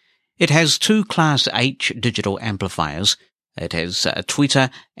 kilograms. It has 2 Class H digital amplifiers. It has a tweeter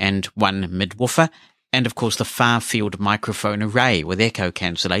and 1 midwoofer, and of course the far-field microphone array with echo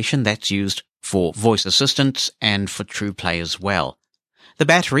cancellation. That's used for voice assistants and for TruePlay as well. The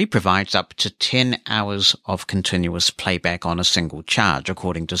battery provides up to 10 hours of continuous playback on a single charge,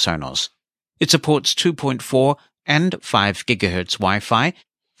 according to Sonos. It supports 2.4 and 5 gigahertz Wi-Fi.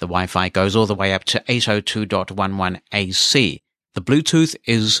 The Wi-Fi goes all the way up to 802.11 AC. The Bluetooth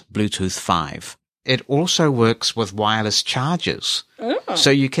is Bluetooth 5. It also works with wireless chargers. So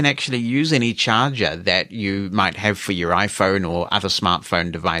you can actually use any charger that you might have for your iPhone or other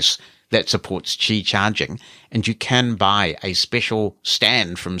smartphone device that supports Qi charging. And you can buy a special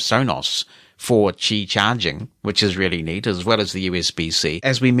stand from Sonos for Qi charging, which is really neat, as well as the USB-C.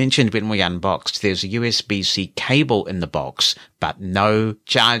 As we mentioned when we unboxed, there's a USB-C cable in the box, but no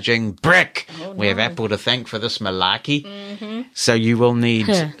charging brick. We have Apple to thank for this malarkey. So you will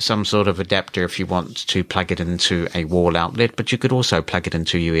need some sort of adapter if you want to plug it into a wall outlet, but you could also plug it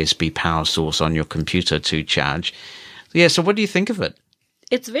into a USB power source on your computer to charge. Yeah, so what do you think of it?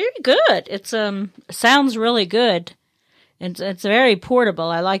 It's very good. It's sounds really good. It's very portable.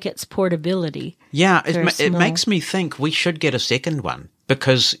 I like its portability. Yeah, Very it small. makes me think we should get a second one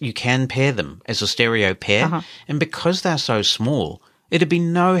because you can pair them as a stereo pair. And because they're so small, it'd be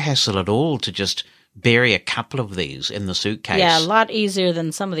no hassle at all to just bury a couple of these in the suitcase. Yeah, a lot easier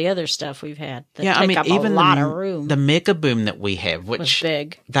than some of the other stuff we've had that Yeah, take I mean, up even a lot of room. the Mega Boom that we have, was which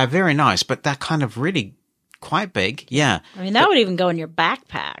big. they're very nice, but they're kind of really quite big. Yeah. I mean, that would even go in your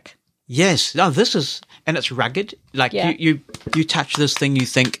backpack. Yes. No, this is, and it's rugged. Like Yeah. you touch this thing, you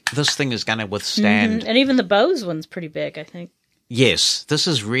think this thing is going to withstand. And even the Bose one's pretty big, I think. Yes, this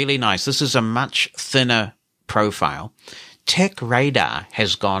is really nice. This is a much thinner profile. Tech Radar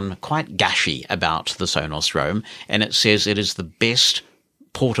has gone quite gushy about the Sonos Roam, and it says it is the best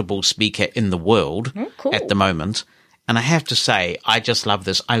portable speaker in the world cool. at the moment. And I have to say, I just love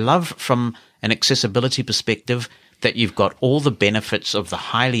this. I love from an accessibility perspective that you've got all the benefits of the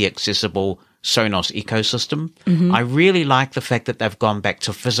highly accessible Sonos ecosystem. I really like the fact that they've gone back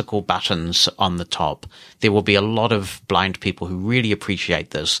to physical buttons on the top. There will be a lot of blind people who really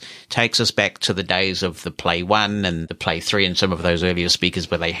appreciate this. Takes us back to the days of the Play 1 and the Play 3 and some of those earlier speakers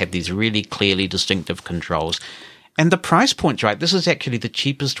where they had these really clearly distinctive controls. And the price point's right. This is actually the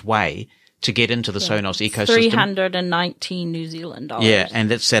cheapest way to get into the Sonos ecosystem. $319 New Zealand dollars. Yeah,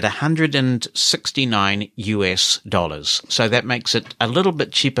 and it's at $169 US. So that makes it a little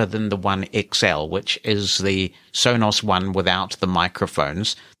bit cheaper than the One XL, which is the Sonos one without the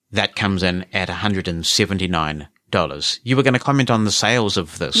microphones. That comes in at $179. You were going to comment on the sales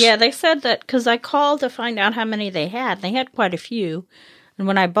of this. Yeah, they said that because I called to find out how many they had. They had quite a few. And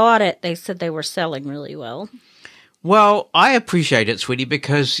when I bought it, they said they were selling really well. Well, I appreciate it, sweetie,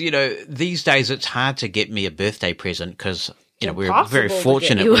 because, these days it's hard to get me a birthday present because, we're very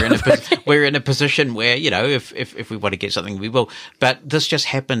fortunate. We're in a position where, if we want to get something, we will. But this just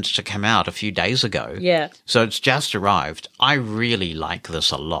happened to come out a few days ago. Yeah. So it's just arrived. I really like this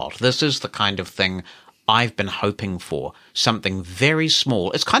a lot. This is the kind of thing I've been hoping for. Something very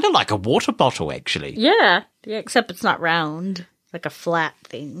small. It's kind of like a water bottle, actually. Yeah, except it's not round. Like a flat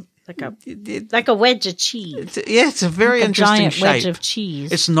thing. Like a wedge of cheese. It's a very interesting giant shape. wedge of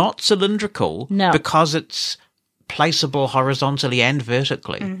cheese. It's not cylindrical No. because it's placeable horizontally and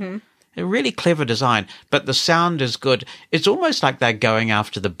vertically. Mm-hmm. A really clever design, but the sound is good. It's almost like they're going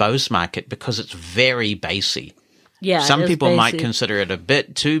after the Bose market because it's very bassy. Yeah, Some it is people might bassy. consider it a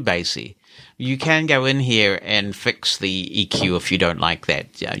bit too bassy. You can go in here and fix the EQ if you don't like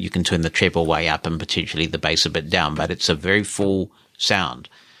that. Yeah, you can turn the treble way up and potentially the bass a bit down, but it's a very full sound.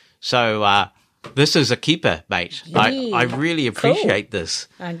 So this is a keeper, mate. Yay. I really appreciate this.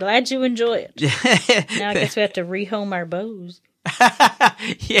 I'm glad you enjoy it. Now I guess we have to rehome our bows.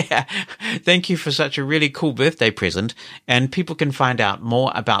 Yeah. Thank you for such a really cool birthday present. And people can find out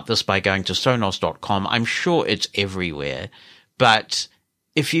more about this by going to Sonos.com. I'm sure it's everywhere. But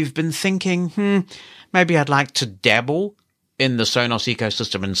if you've been thinking, maybe I'd like to dabble in the Sonos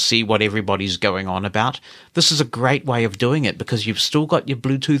ecosystem and see what everybody's going on about, this is a great way of doing it because you've still got your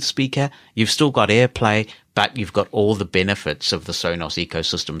Bluetooth speaker, you've still got AirPlay, but you've got all the benefits of the Sonos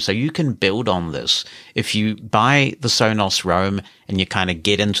ecosystem. So you can build on this. If you buy the Sonos Roam and you kind of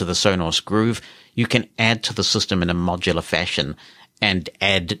get into the Sonos groove, you can add to the system in a modular fashion and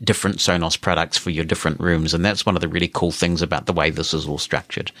add different Sonos products for your different rooms. And that's one of the really cool things about the way this is all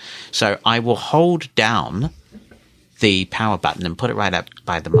structured. So I will hold down the power button and put it right up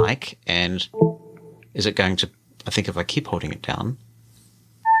by the mic. And is it going to, I think if I keep holding it down.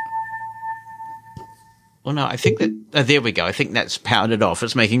 Oh no, I think that, there we go. I think that's powered it off.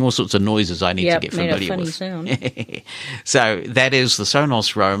 It's making all sorts of noises I need to get familiar made a funny with. sound. So that is the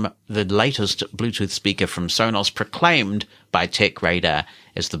Sonos Roam, the latest Bluetooth speaker from Sonos, proclaimed by TechRadar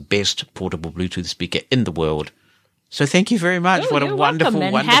as the best portable Bluetooth speaker in the world. So thank you very much. Oh, What a you're wonderful, welcome,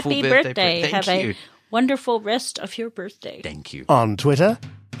 and wonderful happy birthday. Have Thank you. a wonderful rest of your birthday. Thank you. On Twitter,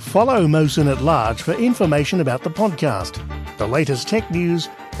 follow Mosin at Large for information about the podcast, the latest tech news,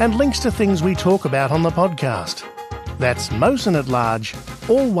 and links to things we talk about on the podcast. That's Mosin at Large,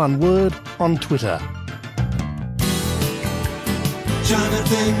 all one word, on Twitter.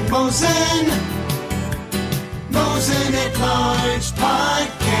 Jonathan Mosen. Mosen at Large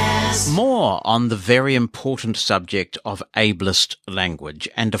Podcast. More on the very important subject of ableist language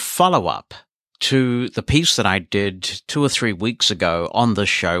and a follow-up to the piece that I did 2 or 3 weeks ago on this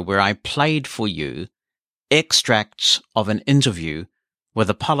show where I played for you extracts of an interview with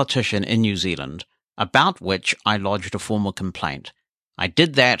a politician in New Zealand about which I lodged a formal complaint. I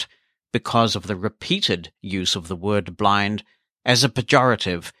did that because of the repeated use of the word blind as a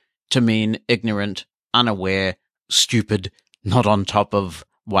pejorative to mean ignorant, unaware, stupid, not on top of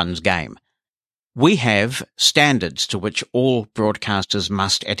one's game. We have standards to which all broadcasters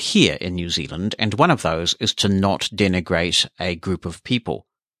must adhere in New Zealand, and one of those is to not denigrate a group of people.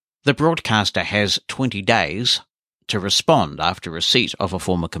 The broadcaster has 20 days to respond after receipt of a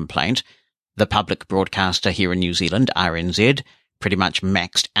formal complaint. The public broadcaster here in New Zealand, RNZ, pretty much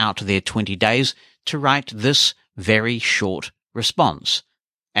maxed out their 20 days to write this very short response.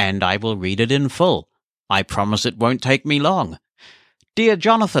 And I will read it in full. I promise it won't take me long. Dear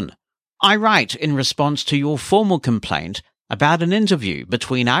Jonathan, I write in response to your formal complaint about an interview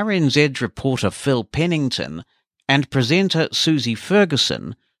between RNZ reporter Phil Pennington and presenter Susie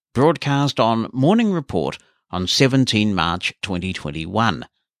Ferguson broadcast on Morning Report on 17 March 2021.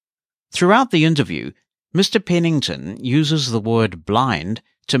 Throughout the interview, Mr. Pennington uses the word blind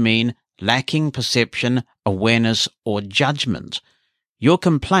to mean lacking perception, awareness, or judgment. Your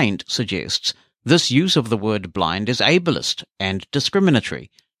complaint suggests this use of the word blind is ableist and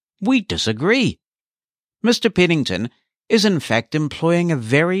discriminatory. We disagree. Mr. Pennington is in fact employing a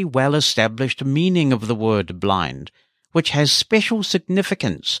very well-established meaning of the word blind, which has special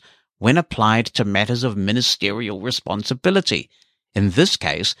significance when applied to matters of ministerial responsibility, in this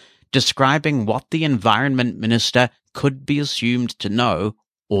case describing what the Environment Minister could be assumed to know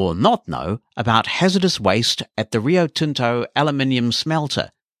or not know about hazardous waste at the Rio Tinto aluminium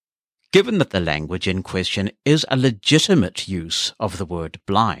smelter. Given that the language in question is a legitimate use of the word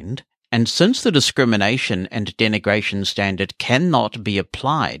blind, and since the discrimination and denigration standard cannot be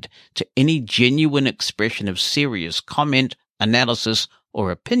applied to any genuine expression of serious comment, analysis,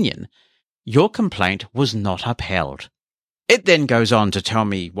 or opinion, your complaint was not upheld. It then goes on to tell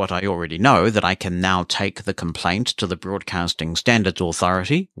me what I already know, that I can now take the complaint to the Broadcasting Standards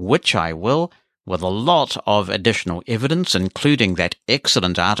Authority, which I will, with a lot of additional evidence, including that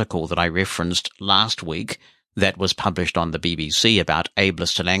excellent article that I referenced last week that was published on the BBC about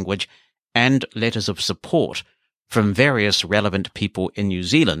ableist language, and letters of support from various relevant people in New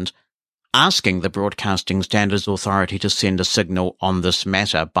Zealand, asking the Broadcasting Standards Authority to send a signal on this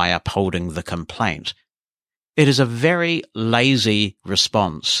matter by upholding the complaint. It is a very lazy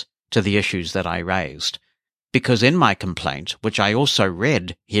response to the issues that I raised, because in my complaint, which I also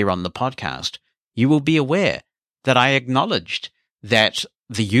read here on the podcast, you will be aware that I acknowledged that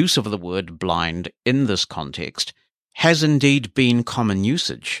the use of the word blind in this context has indeed been common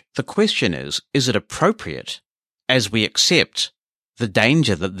usage. The question is it appropriate, as we accept the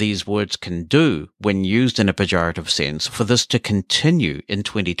danger that these words can do when used in a pejorative sense, for this to continue in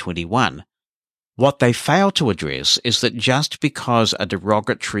 2021? What they fail to address is that just because a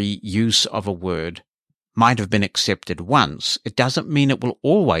derogatory use of a word might have been accepted once, it doesn't mean it will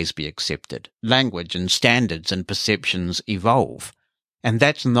always be accepted. Language and standards and perceptions evolve, and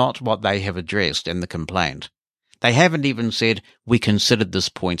that's not what they have addressed in the complaint. They haven't even said, we considered this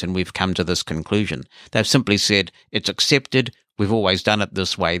point and we've come to this conclusion. They've simply said, it's accepted, we've always done it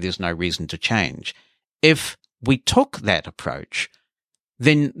this way, there's no reason to change. If we took that approach,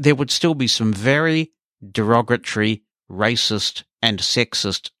 then there would still be some very derogatory, racist, and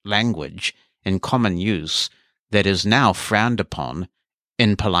sexist language in common use that is now frowned upon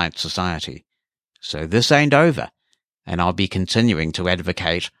in polite society. So this ain't over, and I'll be continuing to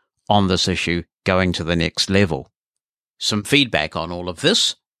advocate on this issue going to the next level. Some feedback on all of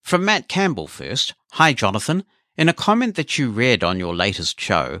this from Matt Campbell first. Hi, Jonathan. In a comment that you read on your latest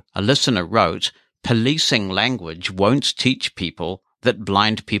show, a listener wrote, "Policing language won't teach people that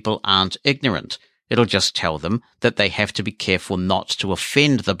blind people aren't ignorant. It'll just tell them that they have to be careful not to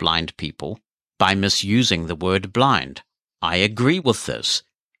offend the blind people by misusing the word blind." I agree with this.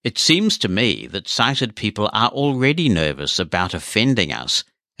 It seems to me that sighted people are already nervous about offending us,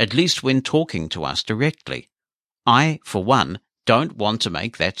 at least when talking to us directly. I, for one, don't want to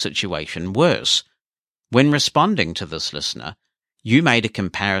make that situation worse. When responding to this listener, you made a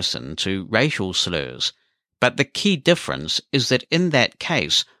comparison to racial slurs, but the key difference is that in that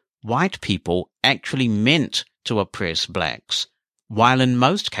case, white people actually meant to oppress blacks, while in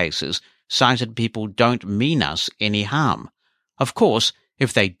most cases, sighted people don't mean us any harm. Of course,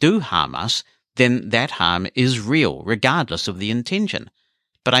 if they do harm us, then that harm is real, regardless of the intention.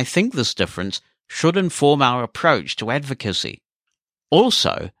 But I think this difference should inform our approach to advocacy.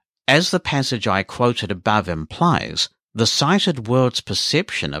 Also, as the passage I quoted above implies, the sighted world's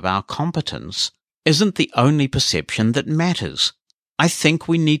perception of our competence isn't the only perception that matters. I think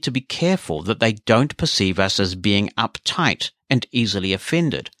we need to be careful that they don't perceive us as being uptight and easily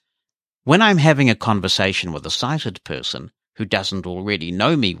offended. When I'm having a conversation with a sighted person who doesn't already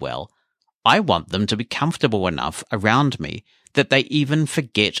know me well, I want them to be comfortable enough around me that they even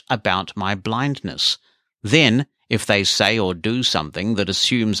forget about my blindness. Then, if they say or do something that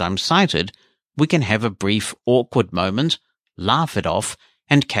assumes I'm sighted, we can have a brief, awkward moment, laugh it off,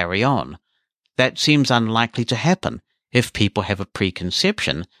 and carry on. That seems unlikely to happen if people have a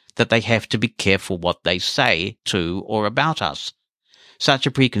preconception that they have to be careful what they say to or about us. Such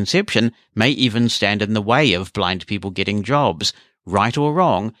a preconception may even stand in the way of blind people getting jobs. Right or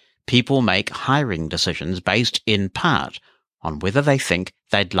wrong, people make hiring decisions based in part on whether they think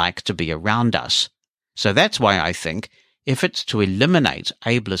they'd like to be around us. So that's why I think efforts to eliminate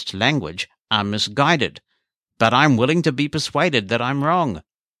ableist language are misguided, but I'm willing to be persuaded that I'm wrong.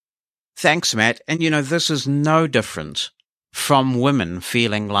 Thanks, Matt. And this is no different from women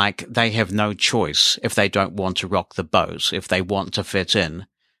feeling like they have no choice if they don't want to rock the boat, if they want to fit in,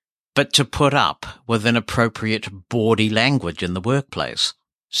 but to put up with inappropriate bawdy language in the workplace.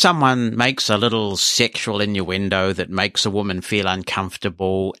 Someone makes a little sexual innuendo that makes a woman feel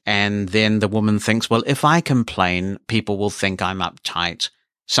uncomfortable, and then the woman thinks, well, if I complain, people will think I'm uptight,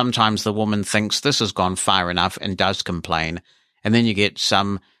 sometimes the woman thinks this has gone far enough and does complain. And then you get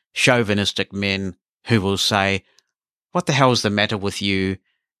some chauvinistic men who will say, what the hell's the matter with you?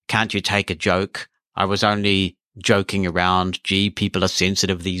 Can't you take a joke? I was only joking around. Gee, people are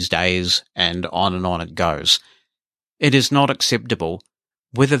sensitive these days, and on it goes. It is not acceptable,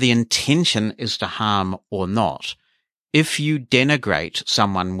 whether the intention is to harm or not. If you denigrate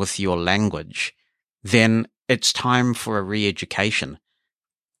someone with your language, then it's time for a re-education.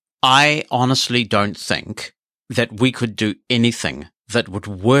 I honestly don't think that we could do anything that would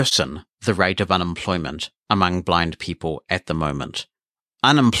worsen the rate of unemployment among blind people at the moment.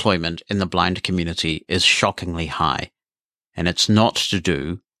 Unemployment in the blind community is shockingly high, and it's not to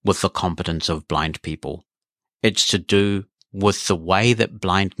do with the competence of blind people. It's to do with the way that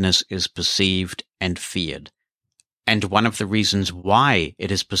blindness is perceived and feared. And one of the reasons why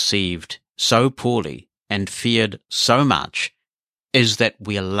it is perceived so poorly and feared so much is that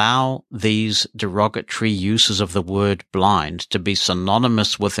we allow these derogatory uses of the word blind to be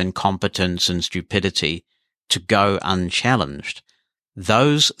synonymous with incompetence and stupidity to go unchallenged.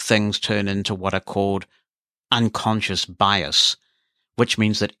 Those things turn into what are called unconscious bias, which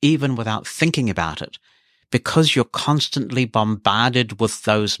means that even without thinking about it, because you're constantly bombarded with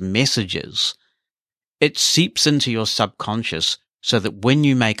those messages, it seeps into your subconscious so that when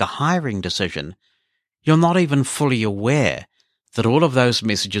you make a hiring decision, you're not even fully aware that all of those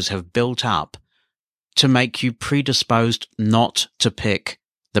messages have built up to make you predisposed not to pick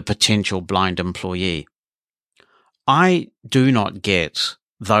the potential blind employee. I do not get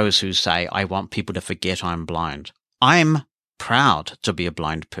those who say, I want people to forget I'm blind. I'm proud to be a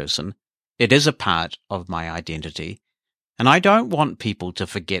blind person. It is a part of my identity. And I don't want people to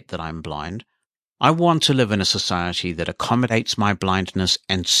forget that I'm blind. I want to live in a society that accommodates my blindness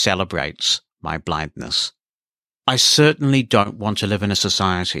and celebrates my blindness. I certainly don't want to live in a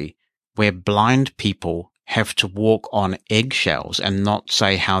society where blind people have to walk on eggshells and not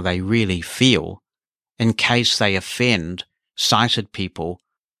say how they really feel in case they offend sighted people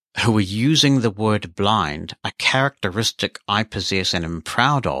who are using the word blind, a characteristic I possess and am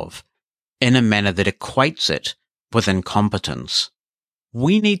proud of, in a manner that equates it with incompetence.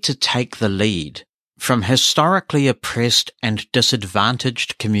 We need to take the lead from historically oppressed and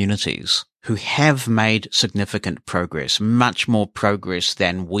disadvantaged communities who have made significant progress, much more progress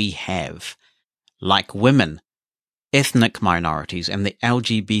than we have, like women, ethnic minorities, and the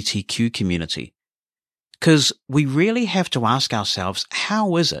LGBTQ community. Because we really have to ask ourselves,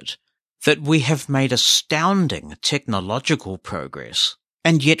 how is it that we have made astounding technological progress,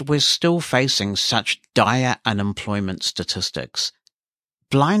 and yet we're still facing such dire unemployment statistics?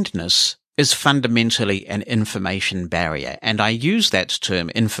 Blindness is fundamentally an information barrier, and I use that term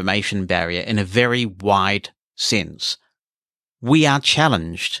information barrier in a very wide sense. We are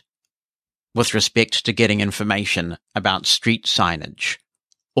challenged with respect to getting information about street signage,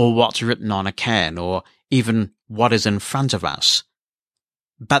 or what's written on a can, or even what is in front of us.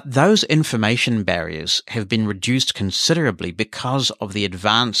 But those information barriers have been reduced considerably because of the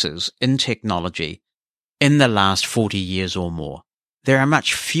advances in technology in the last 40 years or more. There are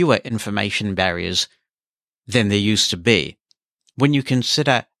much fewer information barriers than there used to be. When you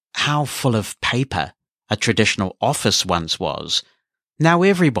consider how full of paper a traditional office once was, now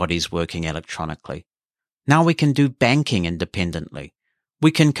everybody's working electronically. Now we can do banking independently.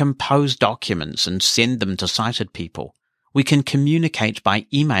 We can compose documents and send them to sighted people. We can communicate by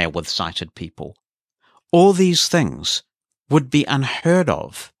email with sighted people. All these things would be unheard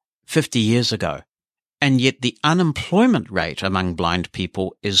of 50 years ago. And yet the unemployment rate among blind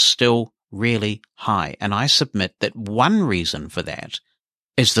people is still really high. And I submit that one reason for that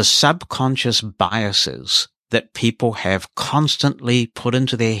is the subconscious biases that people have constantly put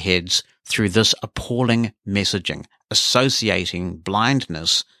into their heads through this appalling messaging, associating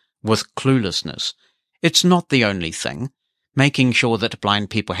blindness with cluelessness. It's not the only thing. Making sure that blind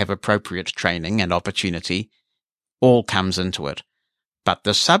people have appropriate training and opportunity all comes into it. But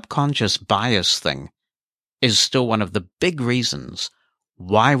the subconscious bias thing is still one of the big reasons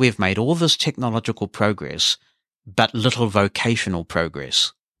why we've made all this technological progress, but little vocational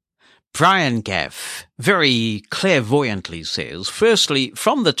progress. Brian Gaff very clairvoyantly says, firstly,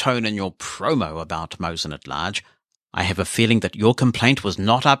 from the tone in your promo about Mosen at Large, I have a feeling that your complaint was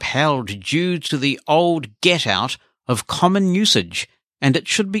not upheld due to the old get-out of common usage, and it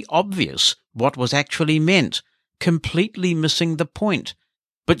should be obvious what was actually meant, completely missing the point.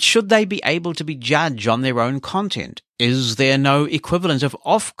 But should they be able to be judged on their own content? Is there no equivalent of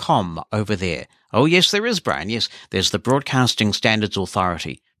Ofcom over there? Oh, yes, there is, Brian. Yes, there's the Broadcasting Standards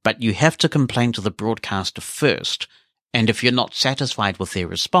Authority. But you have to complain to the broadcaster first, And if you're not satisfied with their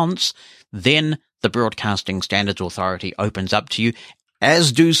response, then the Broadcasting Standards Authority opens up to you,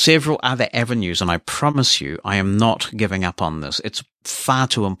 as do several other avenues. And I promise you, I am not giving up on this. It's far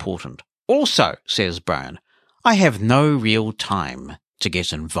too important. Also, says Brian, I have no real time to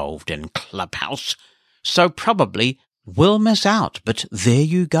get involved in Clubhouse, so probably will miss out. But there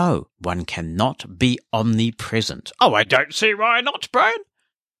you go. One cannot be omnipresent. Oh, I don't see why not, Brian.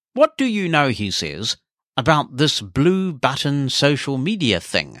 What do you know, he says, about this blue button social media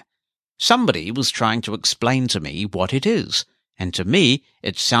thing? Somebody was trying to explain to me what it is, and to me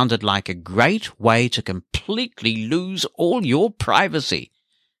it sounded like a great way to completely lose all your privacy.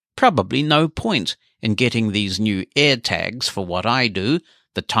 Probably no point in getting these new AirTags for what I do,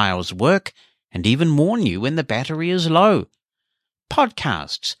 the tiles work, and even warn you when the battery is low.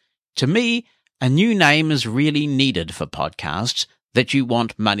 Podcasts. To me, a new name is really needed for podcasts that you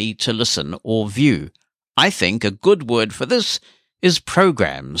want money to listen or view. I think a good word for this is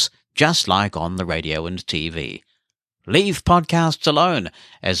programs, just like on the radio and TV. Leave podcasts alone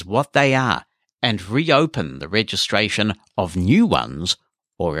as what they are and reopen the registration of new ones,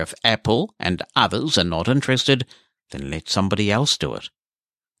 or if Apple and others are not interested, then let somebody else do it.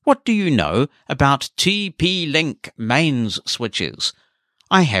 What do you know about TP-Link mains switches?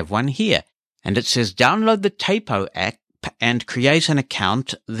 I have one here, and it says download the Tapo app and create an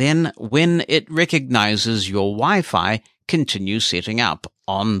account, then when it recognizes your Wi-Fi, continue setting up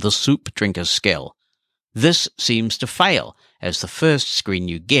on the soup drinker scale. This seems to fail, as the first screen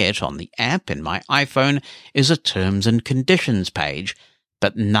you get on the app in my iPhone is a terms and conditions page,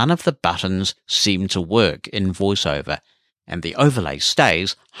 but none of the buttons seem to work in VoiceOver, and the overlay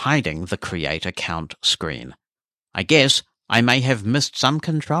stays hiding the create account screen. I guess I may have missed some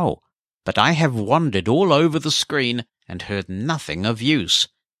control, but I have wandered all over the screen and heard nothing of use.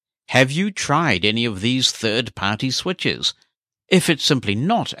 Have you tried any of these third-party switches? If it's simply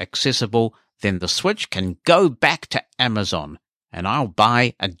not accessible, then the switch can go back to Amazon, and I'll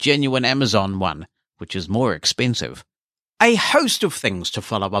buy a genuine Amazon one, which is more expensive. A host of things to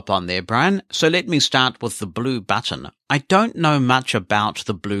follow up on there, Brian, so let me start with the Blue Button. I don't know much about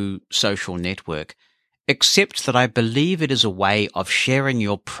the Blue social network, except that I believe it is a way of sharing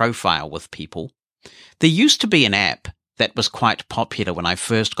your profile with people. There used to be an app that was quite popular when I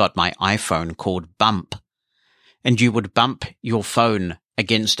first got my iPhone called Bump, and you would bump your phone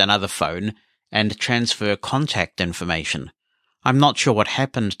against another phone and transfer contact information. I'm not sure what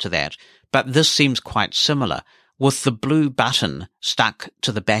happened to that, but this seems quite similar, with the Blue Button stuck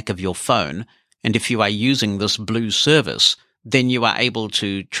to the back of your phone, and if you are using this Blue service, then you are able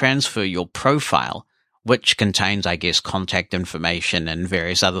to transfer your profile, which contains, I guess, contact information and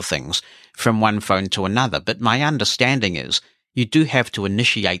various other things, from one phone to another. But my understanding is you do have to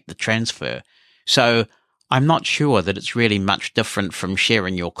initiate the transfer. So I'm not sure that it's really much different from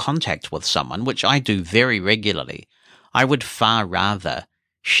sharing your contact with someone, which I do very regularly. I would far rather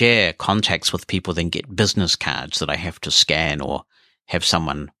share contacts with people than get business cards that I have to scan or have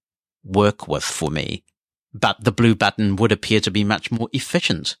someone work with for me. But the Blue Button would appear to be much more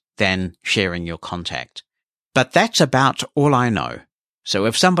efficient than sharing your contact. But that's about all I know. So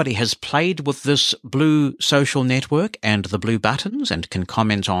if somebody has played with this Blue social network and the Blue Buttons and can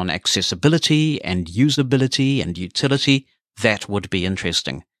comment on accessibility and usability and utility, that would be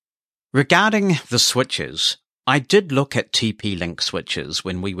interesting. Regarding the switches, I did look at TP-Link switches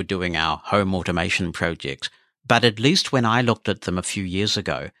when we were doing our home automation project, but at least when I looked at them a few years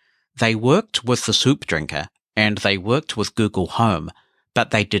ago, they worked with the soup drinker and they worked with Google Home,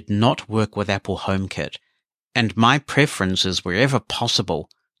 but they did not work with Apple HomeKit. And my preference is, wherever possible,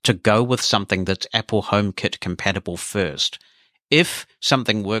 to go with something that's Apple HomeKit compatible first. If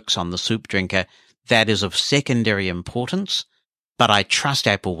something works on the soup drinker, that is of secondary importance, but I trust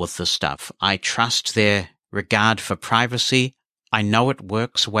Apple with this stuff. I trust their regard for privacy. I know it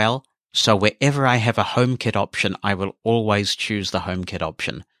works well, so wherever I have a HomeKit option, I will always choose the HomeKit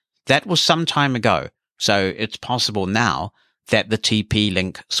option. That was some time ago, so it's possible now that the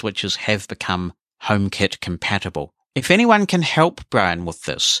TP-Link switches have become HomeKit compatible. If anyone can help Brian with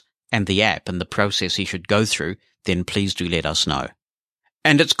this, and the app and the process he should go through, then please do let us know.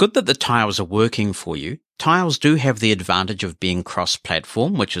 And it's good that the tiles are working for you. Tiles do have the advantage of being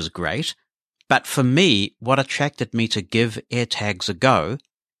cross-platform, which is great. But for me, what attracted me to give AirTags a go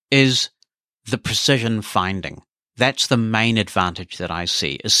is the precision finding. That's the main advantage that I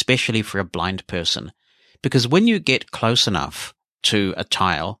see, especially for a blind person. Because when you get close enough to a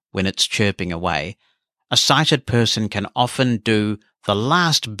tile, when it's chirping away, a sighted person can often do the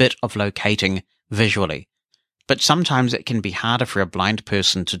last bit of locating visually. But sometimes it can be harder for a blind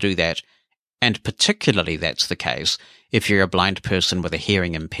person to do that And particularly that's the case if you're a blind person with a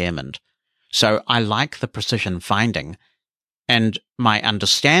hearing impairment. So I like the precision finding, and my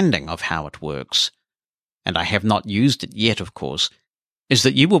understanding of how it works, and I have not used it yet, of course, is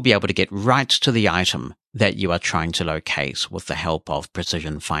that you will be able to get right to the item that you are trying to locate with the help of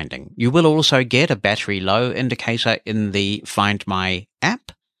precision finding. You will also get a battery low indicator in the Find My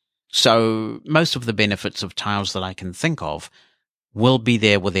app, so most of the benefits of tiles that I can think of will be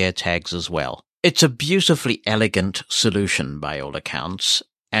there with AirTags as well. It's a beautifully elegant solution by all accounts,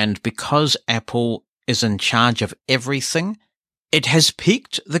 and because Apple is in charge of everything, it has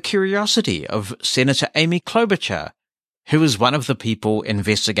piqued the curiosity of Senator Amy Klobuchar, who is one of the people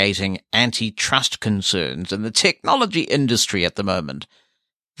investigating antitrust concerns in the technology industry at the moment.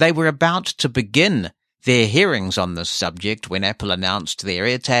 They were about to begin their hearings on this subject when Apple announced their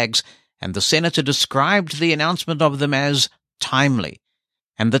AirTags, and the senator described the announcement of them as timely.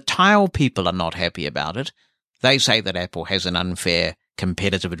 And the Tile people are not happy about it. They say that Apple has an unfair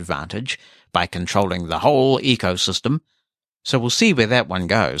competitive advantage by controlling the whole ecosystem. So we'll see where that one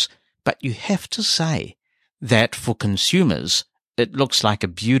goes. But you have to say that for consumers, it looks like a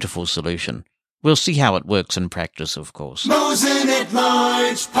beautiful solution. We'll see how it works in practice, of course. Mosen at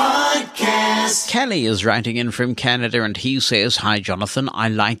Large Podcast. Kelly is writing in from Canada, and he says, "Hi, Jonathan. I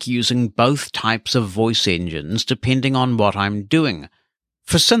like using both types of voice engines depending on what I'm doing.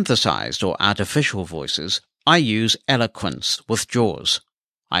 For synthesized or artificial voices, I use Eloquence with JAWS.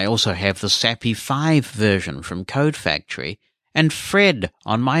 I also have the SAPI 5 version from Code Factory and Fred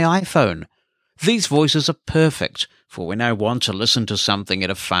on my iPhone. These voices are perfect for when I want to listen to something at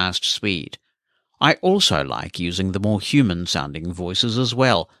a fast speed. I also like using the more human-sounding voices as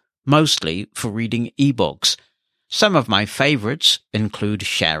well, mostly for reading ebooks. Some of my favorites include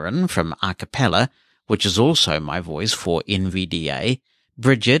Sharon from Archipella, which is also my voice for NVDA,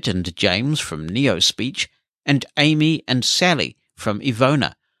 Bridget and James from NeoSpeech, and Amy and Sally from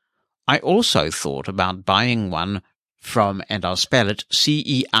Evona. I also thought about buying one from, and I'll spell it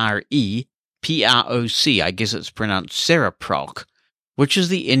CEREPROC, I guess it's pronounced Cereproc, which is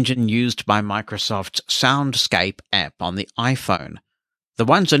the engine used by Microsoft's Soundscape app on the iPhone. The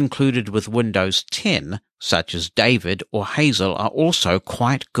ones included with Windows 10, such as David or Hazel, are also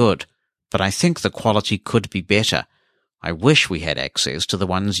quite good, but I think the quality could be better. I wish we had access to the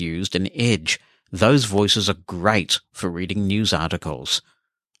ones used in Edge. Those voices are great for reading news articles.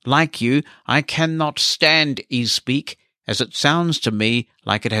 Like you, I cannot stand eSpeak, as it sounds to me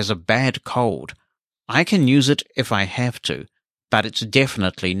like it has a bad cold. I can use it if I have to, but it's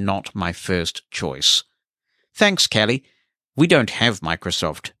definitely not my first choice. Thanks, Kelly. We don't have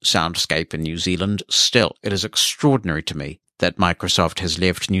Microsoft Soundscape in New Zealand still. It is extraordinary to me that Microsoft has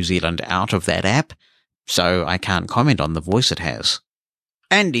left New Zealand out of that app, so I can't comment on the voice it has.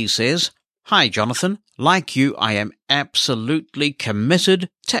 Andy says, "Hi, Jonathan. Like you, I am absolutely committed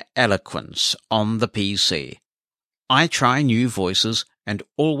to Eloquence on the PC. I try new voices and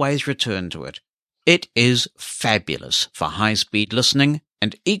always return to it. It is fabulous for high-speed listening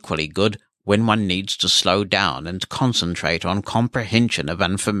and equally good when one needs to slow down and concentrate on comprehension of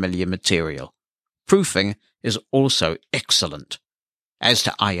unfamiliar material. Proofing is also excellent. As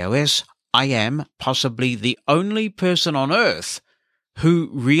to iOS, I am possibly the only person on Earth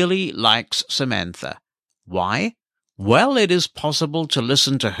who really likes Samantha. Why? Well, it is possible to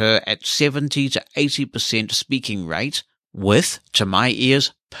listen to her at 70 to 80% speaking rate with, to my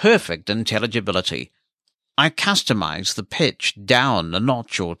ears, perfect intelligibility. I customize the pitch down a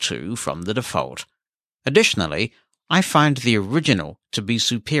notch or two from the default. Additionally, I find the original to be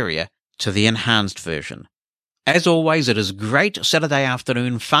superior to the enhanced version. As always, it is great Saturday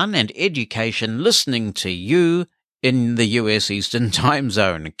afternoon fun and education listening to you in the US Eastern Time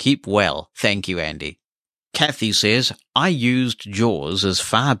Zone. Keep well. Thank you, Andy." Kathy says, "I used JAWS as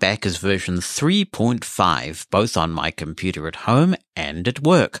far back as version 3.5, both on my computer at home and at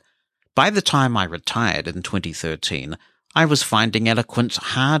work. By the time I retired in 2013, I was finding Eloquence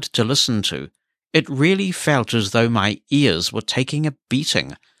hard to listen to. It really felt as though my ears were taking a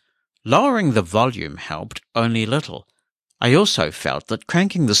beating. Lowering the volume helped only little. I also felt that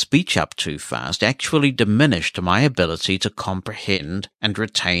cranking the speech up too fast actually diminished my ability to comprehend and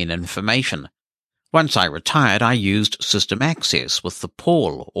retain information. Once I retired, I used System Access with the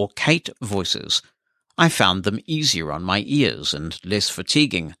Paul or Kate voices. I found them easier on my ears and less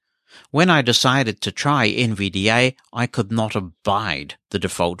fatiguing. When I decided to try NVDA, I could not abide the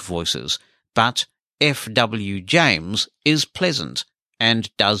default voices, but F.W. James is pleasant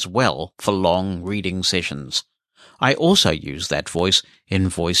and does well for long reading sessions. I also use that voice in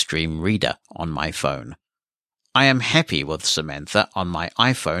VoiceStream Reader on my phone. I am happy with Samantha on my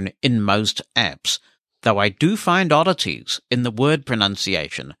iPhone in most apps, though I do find oddities in the word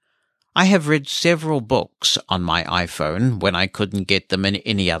pronunciation. I have read several books on my iPhone when I couldn't get them in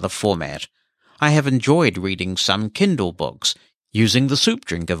any other format. I have enjoyed reading some Kindle books using the soup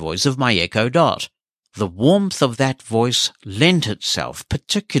drinker voice of my Echo Dot. The warmth of that voice lent itself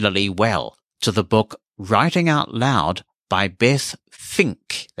particularly well to the book Writing Out Loud by Beth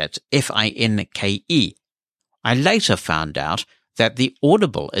Finke, that's Finke. I later found out that the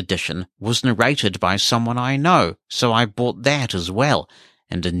Audible edition was narrated by someone I know, so I bought that as well,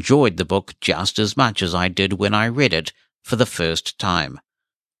 and enjoyed the book just as much as I did when I read it for the first time.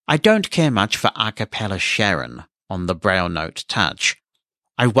 I don't care much for a cappella Sharon on the Braille Note Touch.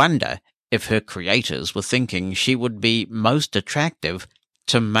 I wonder if her creators were thinking she would be most attractive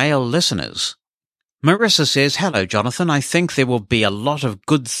to male listeners. Marissa says, "Hello, Jonathan. I think there will be a lot of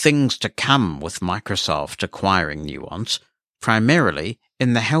good things to come with Microsoft acquiring Nuance, primarily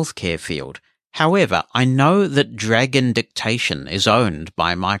in the healthcare field. However, I know that Dragon Dictation is owned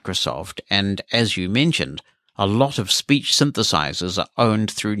by Microsoft, and as you mentioned, a lot of speech synthesizers are owned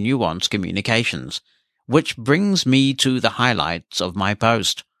through Nuance Communications, which brings me to the highlights of my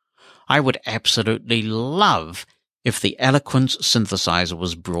post. I would absolutely love if the Eloquence synthesizer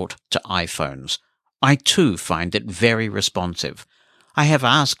was brought to iPhones. I too find it very responsive. I have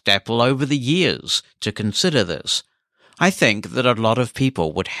asked Apple over the years to consider this. I think that a lot of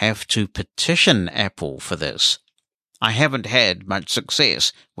people would have to petition Apple for this. I haven't had much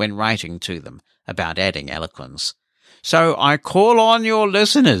success when writing to them about adding Eloquence. So I call on your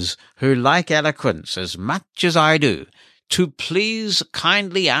listeners who like Eloquence as much as I do to please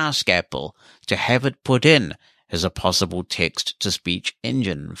kindly ask Apple to have it put in as a possible text-to-speech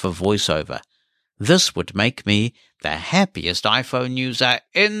engine for VoiceOver. This would make me the happiest iPhone user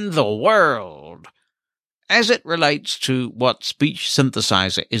in the world. As it relates to what speech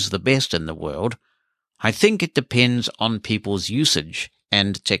synthesizer is the best in the world, I think it depends on people's usage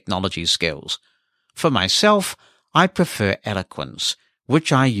and technology skills. For myself, I prefer Eloquence,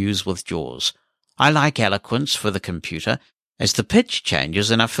 which I use with JAWS. I like Eloquence for the computer, as the pitch changes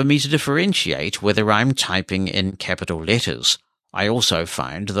enough for me to differentiate whether I'm typing in capital letters. I also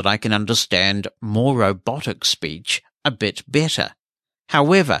find that I can understand more robotic speech a bit better.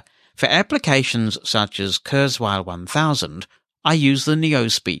 However, for applications such as Kurzweil 1000, I use the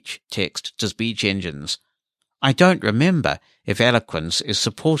NeoSpeech text-to-speech engines. I don't remember if Eloquence is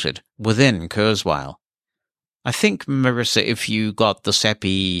supported within Kurzweil. I think, Marissa, if you got the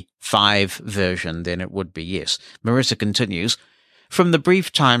SAPI 5 version, then it would be yes. Marissa continues, "From the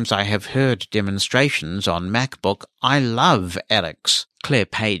brief times I have heard demonstrations on MacBook, I love Alex." Claire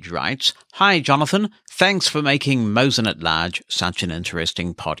Page writes, "Hi, Jonathan. Thanks for making Mosen at Large such an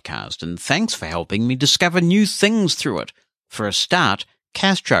interesting podcast, and thanks for helping me discover new things through it. For a start,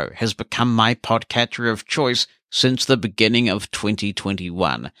 Castro has become my podcatcher of choice since the beginning of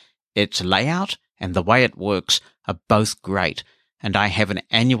 2021. Its layout and the way it works are both great, and I have an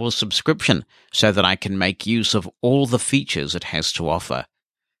annual subscription so that I can make use of all the features it has to offer.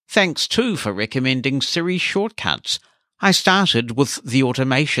 Thanks too for recommending Siri shortcuts. I started with the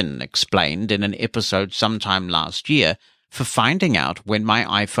automation explained in an episode sometime last year for finding out when my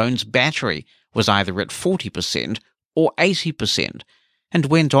iPhone's battery was either at 40% or 80%, and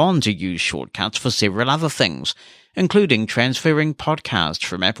went on to use shortcuts for several other things, including transferring podcasts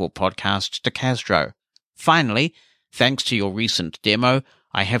from Apple Podcasts to Castro. Finally, thanks to your recent demo,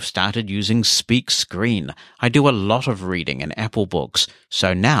 I have started using Speak Screen. I do a lot of reading in Apple books,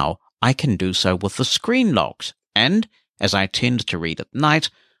 so now I can do so with the screen locked, and, as I tend to read at night,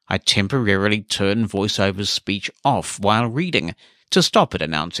 I temporarily turn VoiceOver's speech off while reading to stop it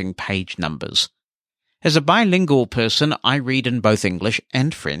announcing page numbers. As a bilingual person, I read in both English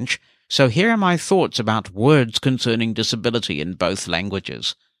and French, so here are my thoughts about words concerning disability in both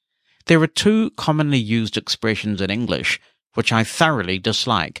languages. There are two commonly used expressions in English which I thoroughly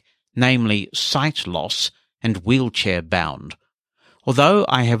dislike, namely sight loss and wheelchair bound. Although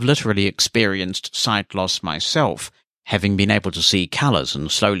I have literally experienced sight loss myself, having been able to see colours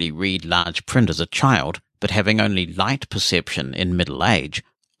and slowly read large print as a child, but having only light perception in middle age,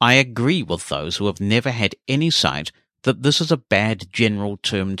 I agree with those who have never had any sight that this is a bad general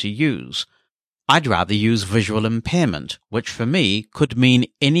term to use. I'd rather use visual impairment, which for me could mean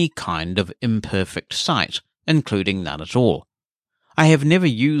any kind of imperfect sight, including none at all. I have never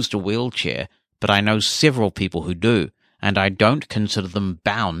used a wheelchair, but I know several people who do, and I don't consider them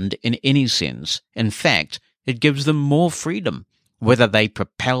bound in any sense. In fact, it gives them more freedom, whether they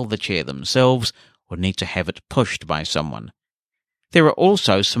propel the chair themselves or need to have it pushed by someone. There are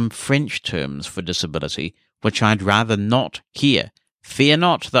also some French terms for disability which I'd rather not hear. Fear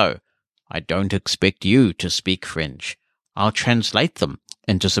not, though. I don't expect you to speak French. I'll translate them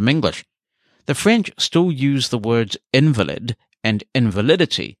into some English. The French still use the words invalid and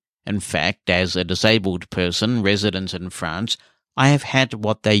invalidity. In fact, as a disabled person resident in France, I have had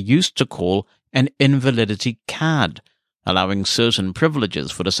what they used to call an invalidity card, allowing certain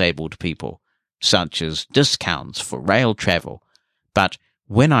privileges for disabled people, such as discounts for rail travel. But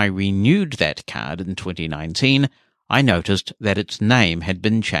when I renewed that card in 2019, I noticed that its name had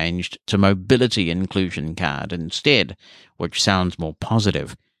been changed to Mobility Inclusion Card instead, which sounds more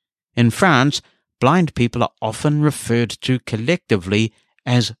positive. In France, blind people are often referred to collectively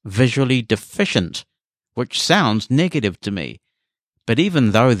as visually deficient, which sounds negative to me. But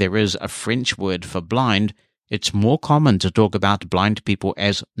even though there is a French word for blind, it's more common to talk about blind people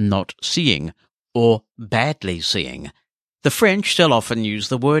as not seeing or badly seeing. The French still often use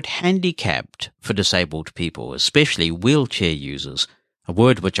the word handicapped for disabled people, especially wheelchair users, a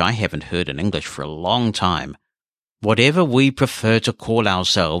word which I haven't heard in English for a long time. Whatever we prefer to call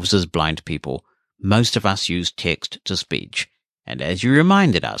ourselves as blind people, most of us use text-to-speech. And as you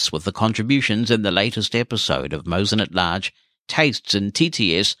reminded us with the contributions in the latest episode of Mosen at Large, tastes in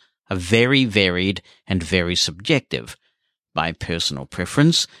TTS are very varied and very subjective. My personal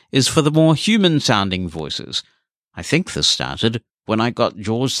preference is for the more human-sounding voices. I think this started when I got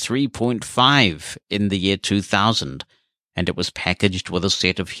JAWS 3.5 in the year 2000, and it was packaged with a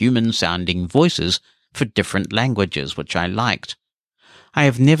set of human-sounding voices for different languages, which I liked. I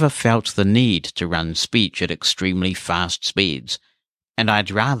have never felt the need to run speech at extremely fast speeds, and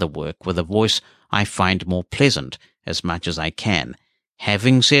I'd rather work with a voice I find more pleasant as much as I can.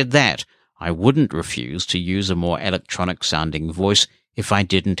 Having said that, I wouldn't refuse to use a more electronic-sounding voice if I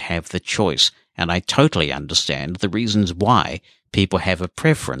didn't have the choice, and I totally understand the reasons why people have a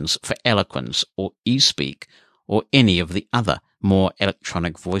preference for Eloquence or eSpeak or any of the other more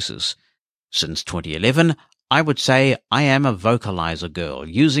electronic voices. Since 2011, I would say I am a vocalizer girl,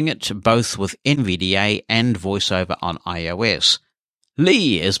 using it both with NVDA and VoiceOver on iOS.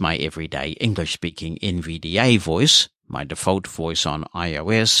 Lee is my everyday English-speaking NVDA voice. My default voice on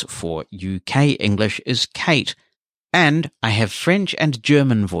iOS for UK English is Kate, and I have French and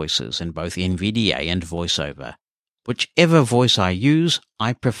German voices in both NVDA and VoiceOver. Whichever voice I use,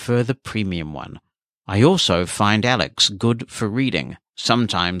 I prefer the premium one. I also find Alex good for reading,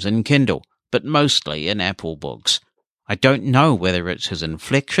 sometimes in Kindle, but mostly in Apple books. I don't know whether it's his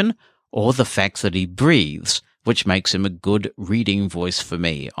inflection or the fact that he breathes, which makes him a good reading voice for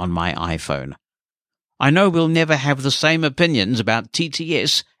me on my iPhone. I know we'll never have the same opinions about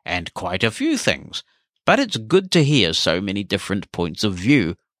TTS and quite a few things, but it's good to hear so many different points of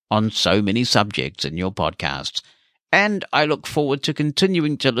view on so many subjects in your podcasts, and I look forward to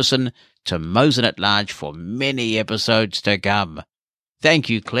continuing to listen to Mosen at Large for many episodes to come. Thank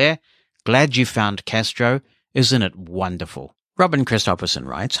you, Claire. Glad you found Castro. Isn't it wonderful? Robin Christopherson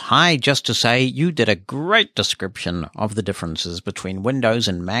writes, "Hi, just to say you did a great description of the differences between Windows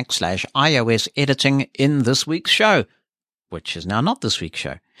and Mac/iOS editing in this week's show," which is now not this week's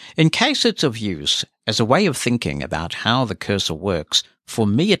show. "In case it's of use as a way of thinking about how the cursor works, for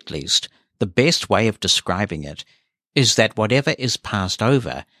me at least, the best way of describing it is that whatever is passed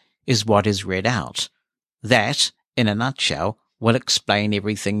over is what is read out. That, in a nutshell, will explain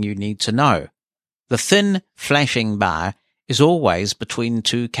everything you need to know. The thin, flashing bar is always between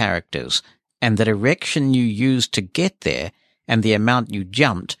two characters, and the direction you use to get there and the amount you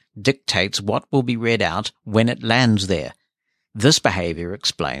jumped dictates what will be read out when it lands there. This behavior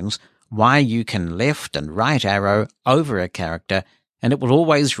explains why you can left and right arrow over a character and it will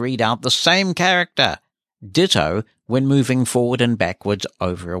always read out the same character. Ditto when moving forward and backwards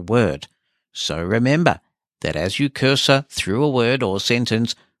over a word. So remember that as you cursor through a word or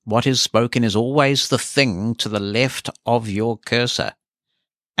sentence, what is spoken is always the thing to the left of your cursor.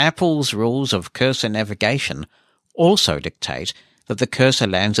 Apple's rules of cursor navigation also dictate that the cursor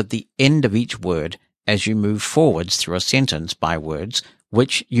lands at the end of each word as you move forwards through a sentence by words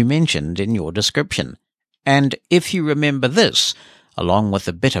which you mentioned in your description. And if you remember this, along with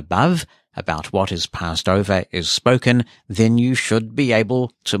the bit above about what is passed over is spoken, then you should be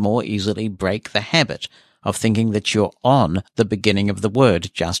able to more easily break the habit of thinking that you're on the beginning of the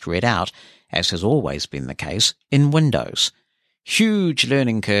word just read out, as has always been the case in Windows. Huge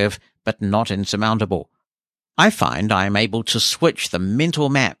learning curve, but not insurmountable. I find I am able to switch the mental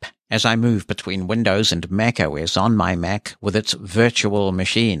map as I move between Windows and macOS on my Mac with its virtual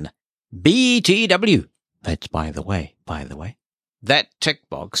machine. BTW. That's by the way. That tick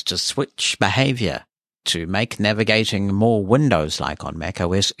box to switch behavior to make navigating more Windows-like on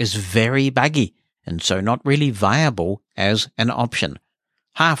macOS is very buggy, and so not really viable as an option.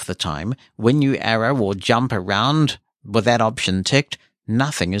 Half the time, when you arrow or jump around with that option ticked,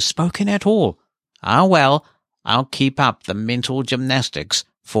 nothing is spoken at all. Ah well, I'll keep up the mental gymnastics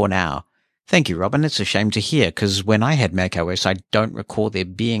for now. Thank you, Robin. It's a shame to hear, because when I had macOS, I don't recall there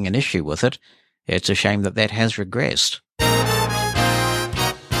being an issue with it. It's a shame that has regressed.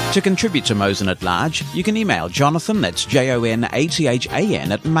 To contribute to Mosen at Large, you can email Jonathan, that's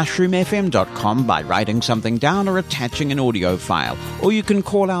JONATHAN, at mushroomfm.com by writing something down or attaching an audio file. Or you can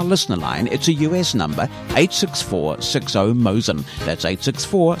call our listener line. It's a US number, 864-60-MOSEN. That's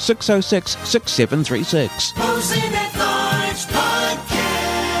 864-606-6736. Mosen